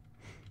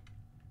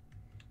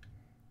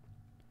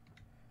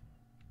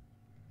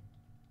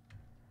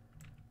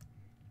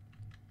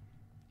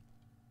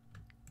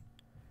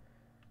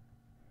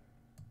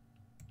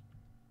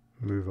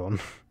 Move on.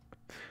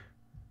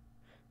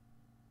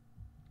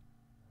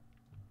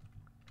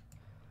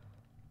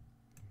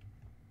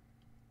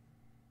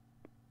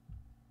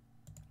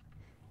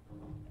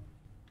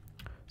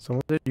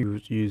 Someone did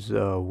use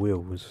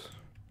wheels.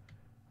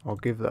 I'll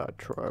give that a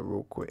try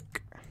real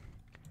quick.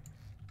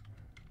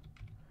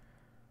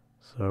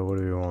 So what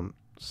do we want?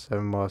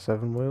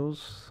 7x7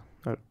 wheels?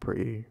 That's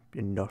pretty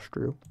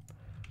industrial.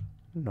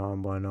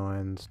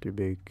 9x9's too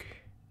big.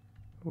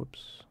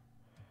 Whoops.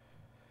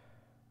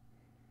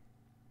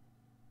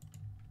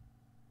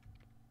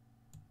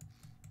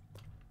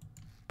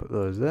 Put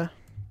those there.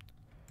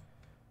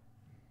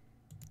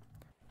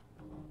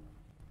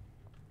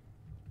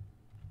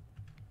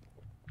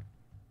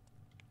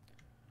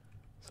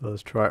 So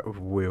let's try it with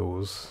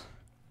wheels.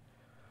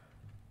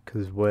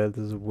 Because where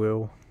there's a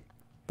wheel,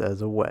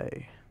 there's a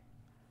way.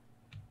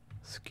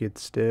 Skid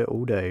steer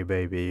all day,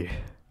 baby.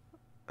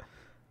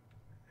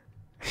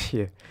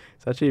 Yeah,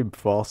 it's actually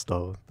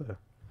faster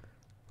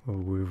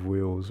with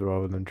wheels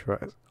rather than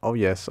tracks. Oh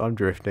yes, I'm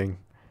drifting.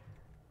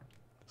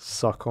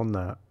 Suck on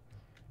that.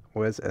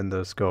 Where's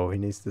Endo Skull? He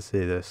needs to see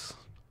this.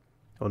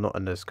 Or not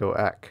Endo Skull,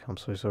 Ack. I'm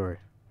so sorry.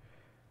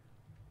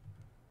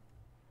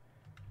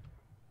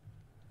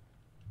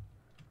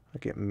 I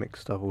get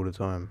mixed up all the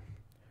time.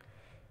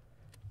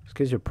 It's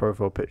because your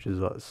profile picture's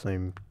like the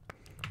same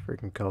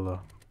freaking colour,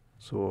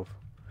 sort of.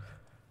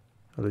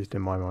 At least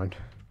in my mind.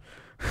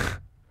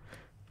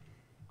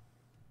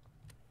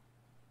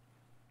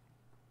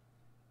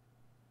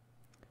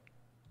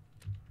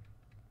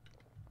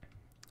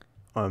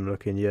 I'm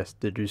looking, yes.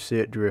 Did you see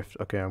it drift?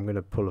 Okay, I'm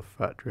gonna pull a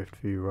fat drift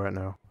for you right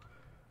now.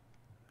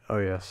 Oh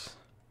yes.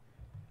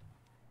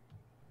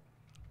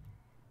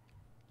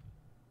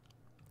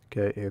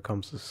 Okay, here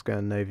comes the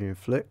Scandinavian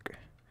flick.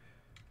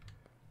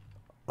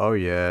 Oh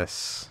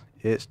yes.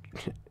 It's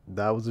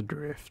that was a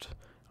drift.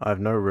 I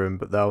have no room,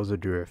 but that was a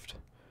drift.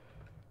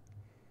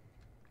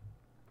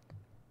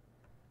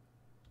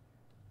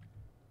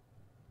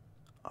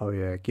 Oh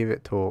yeah, give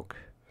it torque.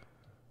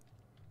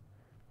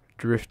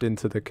 Drift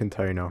into the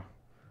container.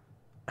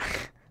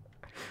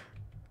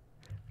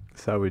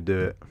 That's how we do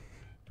it.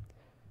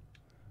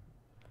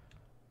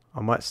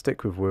 I might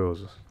stick with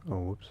wheels. Oh,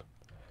 whoops.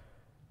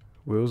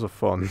 Wheels are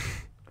fun.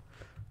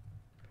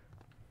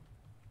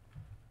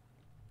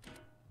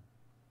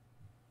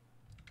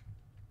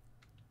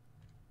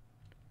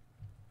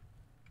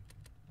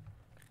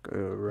 Go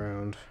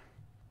around.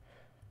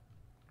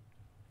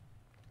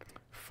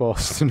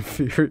 Fast and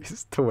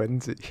Furious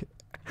 20.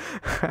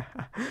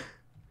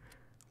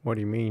 What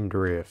do you mean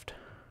drift?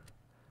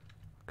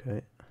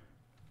 Okay.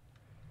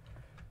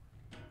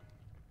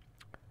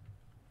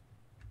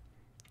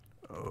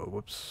 Oh,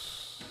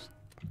 whoops.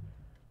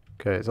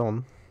 Okay, it's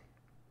on.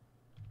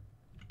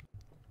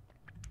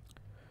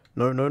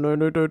 No, no, no,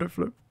 no, no, don't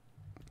flip.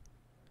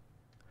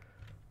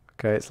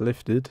 Okay, it's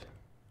lifted.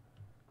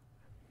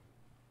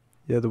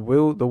 Yeah, the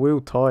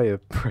wheel tire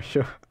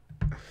pressure.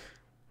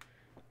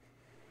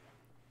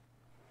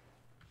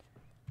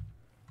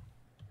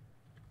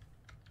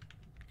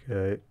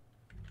 Okay,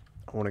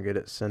 I want to get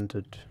it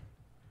centered.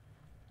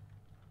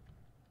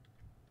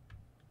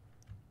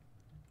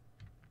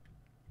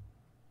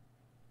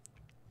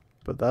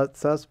 But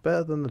that's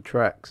better than the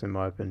tracks, in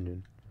my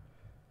opinion.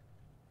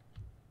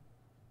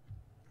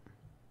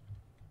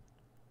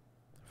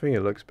 I think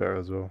it looks better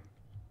as well.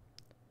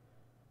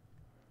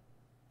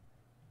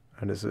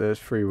 And it's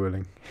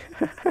freewheeling.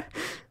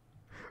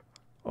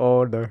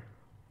 Oh no.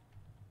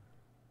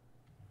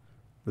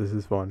 This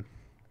is fun.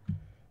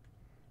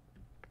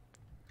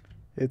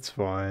 It's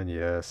fine,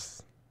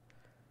 yes.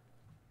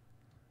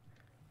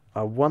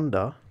 I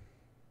wonder.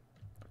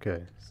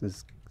 Okay,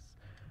 this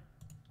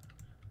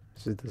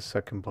is the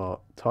second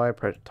part. Tire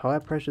pressure. Tire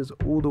pressure's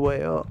all the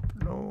way up.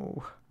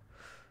 No.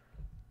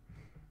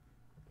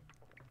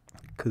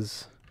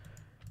 Because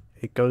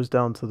it goes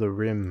down to the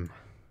rim.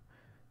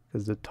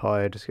 Because the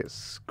tire just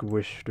gets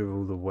squished with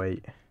all the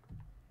weight.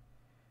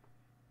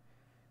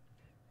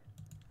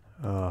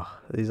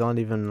 These aren't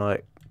even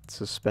like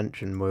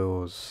suspension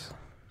wheels.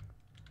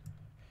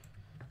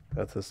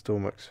 That's a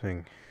Stormworks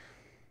thing.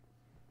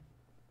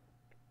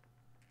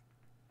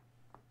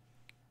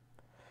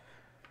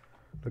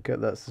 Look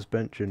at that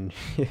suspension.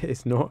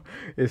 it's not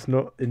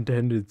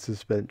intended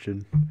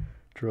suspension.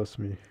 Trust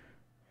me.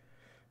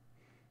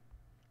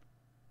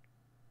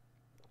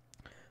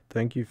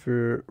 Thank you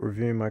for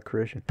reviewing my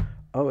creation.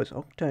 Oh, it's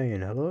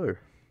Octane. Hello.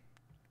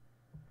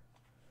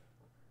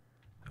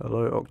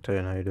 Hello,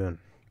 Octane. How you doing?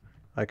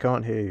 I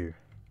can't hear you.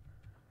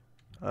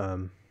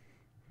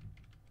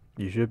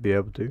 You should be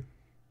able to.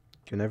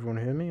 Can everyone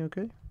hear me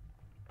okay?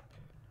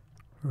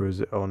 Or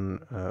is it on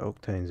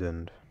Octane's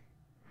end?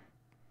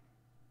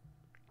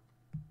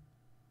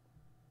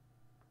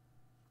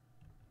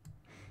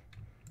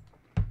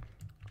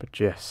 But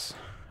yes.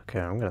 Okay,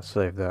 I'm gonna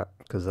save that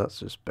because that's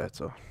just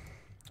better.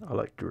 I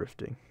like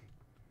drifting.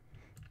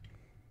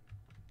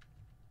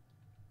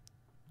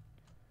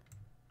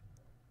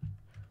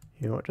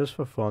 You know what, just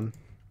for fun.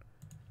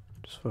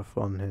 Just for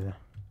fun here.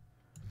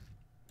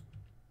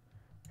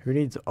 Who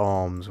needs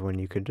arms when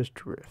you can just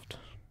drift?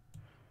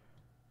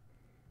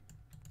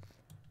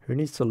 Who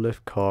needs to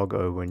lift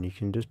cargo when you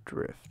can just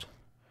drift?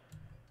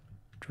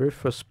 Drift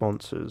for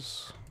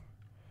sponsors.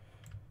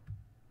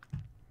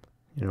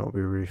 You know what would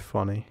be really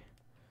funny?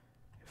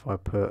 If I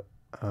put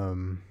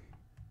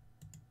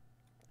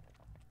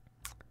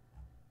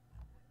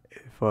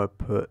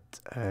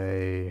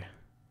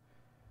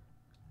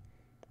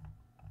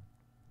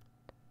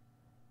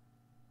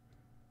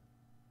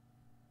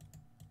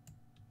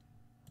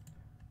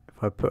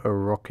a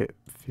rocket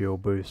fuel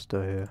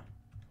booster here.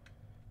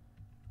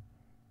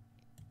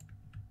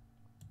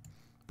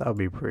 That would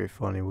be pretty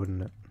funny,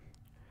 wouldn't it?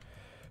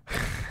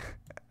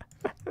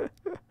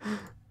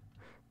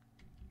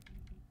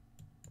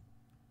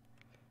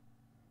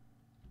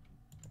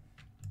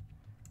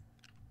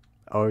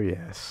 Oh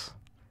yes.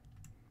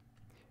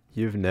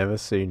 You've never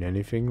seen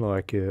anything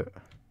like it.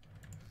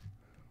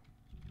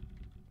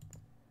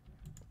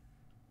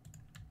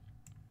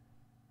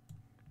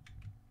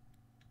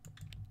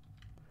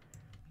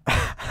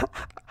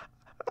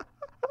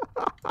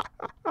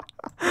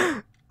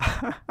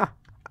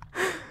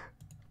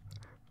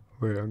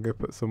 Wait, I'm gonna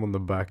put some on the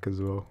back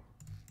as well.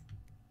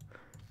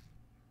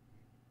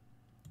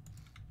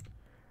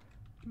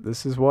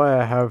 This is why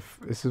I have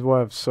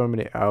so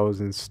many hours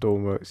in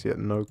Stormworks yet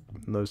no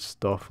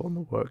stuff on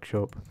the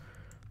workshop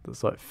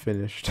that's like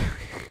finished.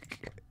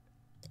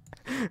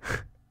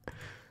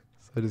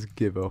 So I just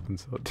give up and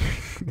start doing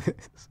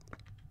this.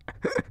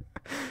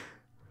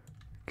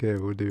 Okay,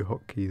 we'll do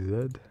hotkey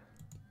Z.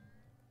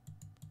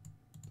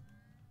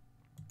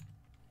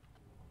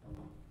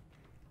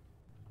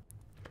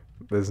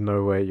 There's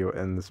no way you'll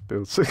end this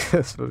build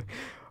successfully.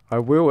 I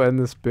will end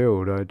this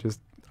build, I'm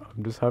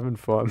just having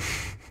fun.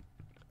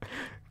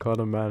 Can't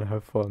a man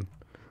have fun?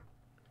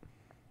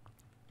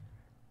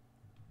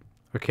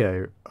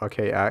 Okay,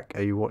 Ak,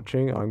 are you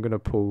watching? I'm gonna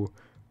pull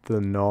the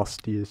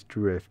nastiest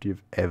drift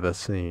you've ever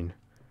seen.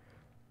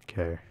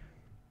 Okay.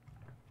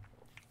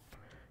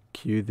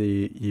 Cue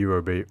the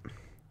Eurobeat.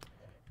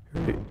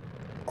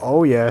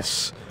 Oh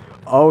yes!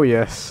 Oh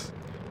yes!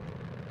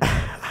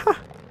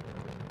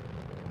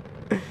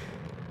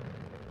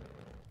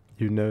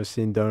 You've never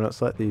seen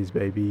donuts like these,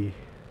 baby.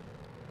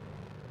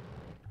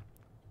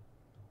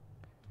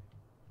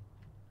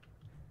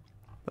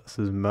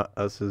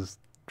 That's as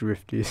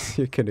drifty as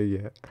you're gonna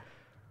get.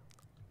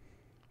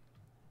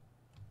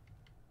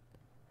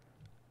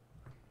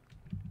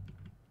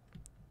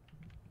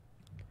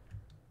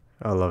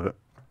 I love it.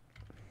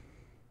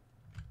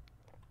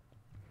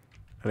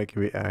 And it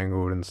can be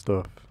angled and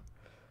stuff.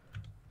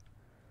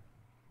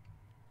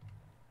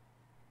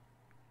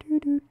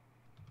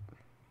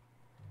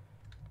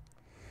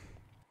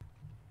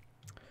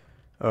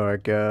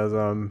 Alright guys,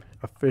 I'm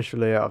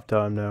officially out of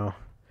time now.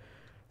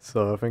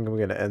 So I think I'm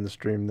gonna end the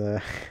stream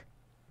there.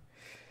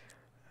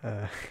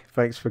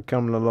 Thanks for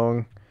coming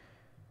along.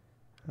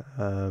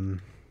 I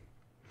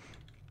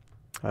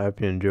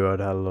hope you enjoyed.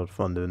 I had a lot of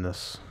fun doing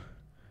this.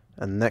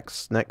 And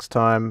next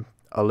time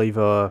I'll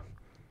either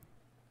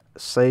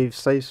save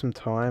some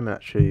time and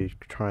actually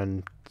try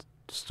and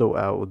sort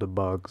out all the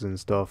bugs and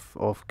stuff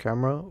off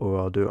camera, or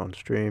I'll do it on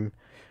stream.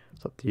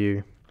 It's up to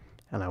you.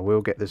 And I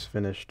will get this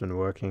finished and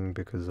working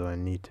because I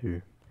need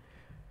to.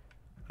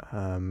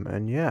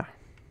 And yeah.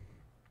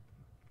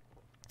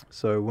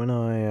 So when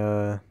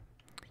I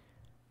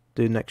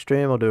do next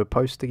stream, I'll do a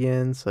post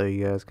again, so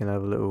you guys can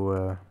have a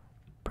little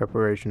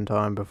preparation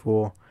time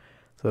before.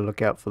 So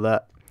look out for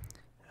that.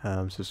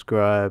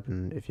 Subscribe,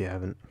 and if you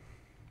haven't,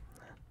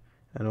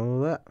 and all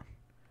of that.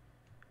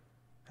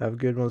 Have a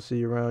good one. See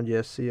you around.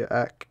 Yes, see you,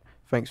 Ak.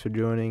 Thanks for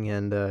joining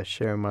and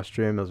sharing my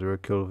stream. That was very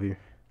cool of you.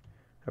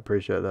 I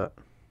appreciate that.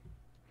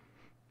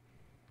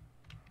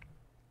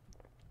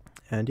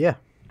 And yeah.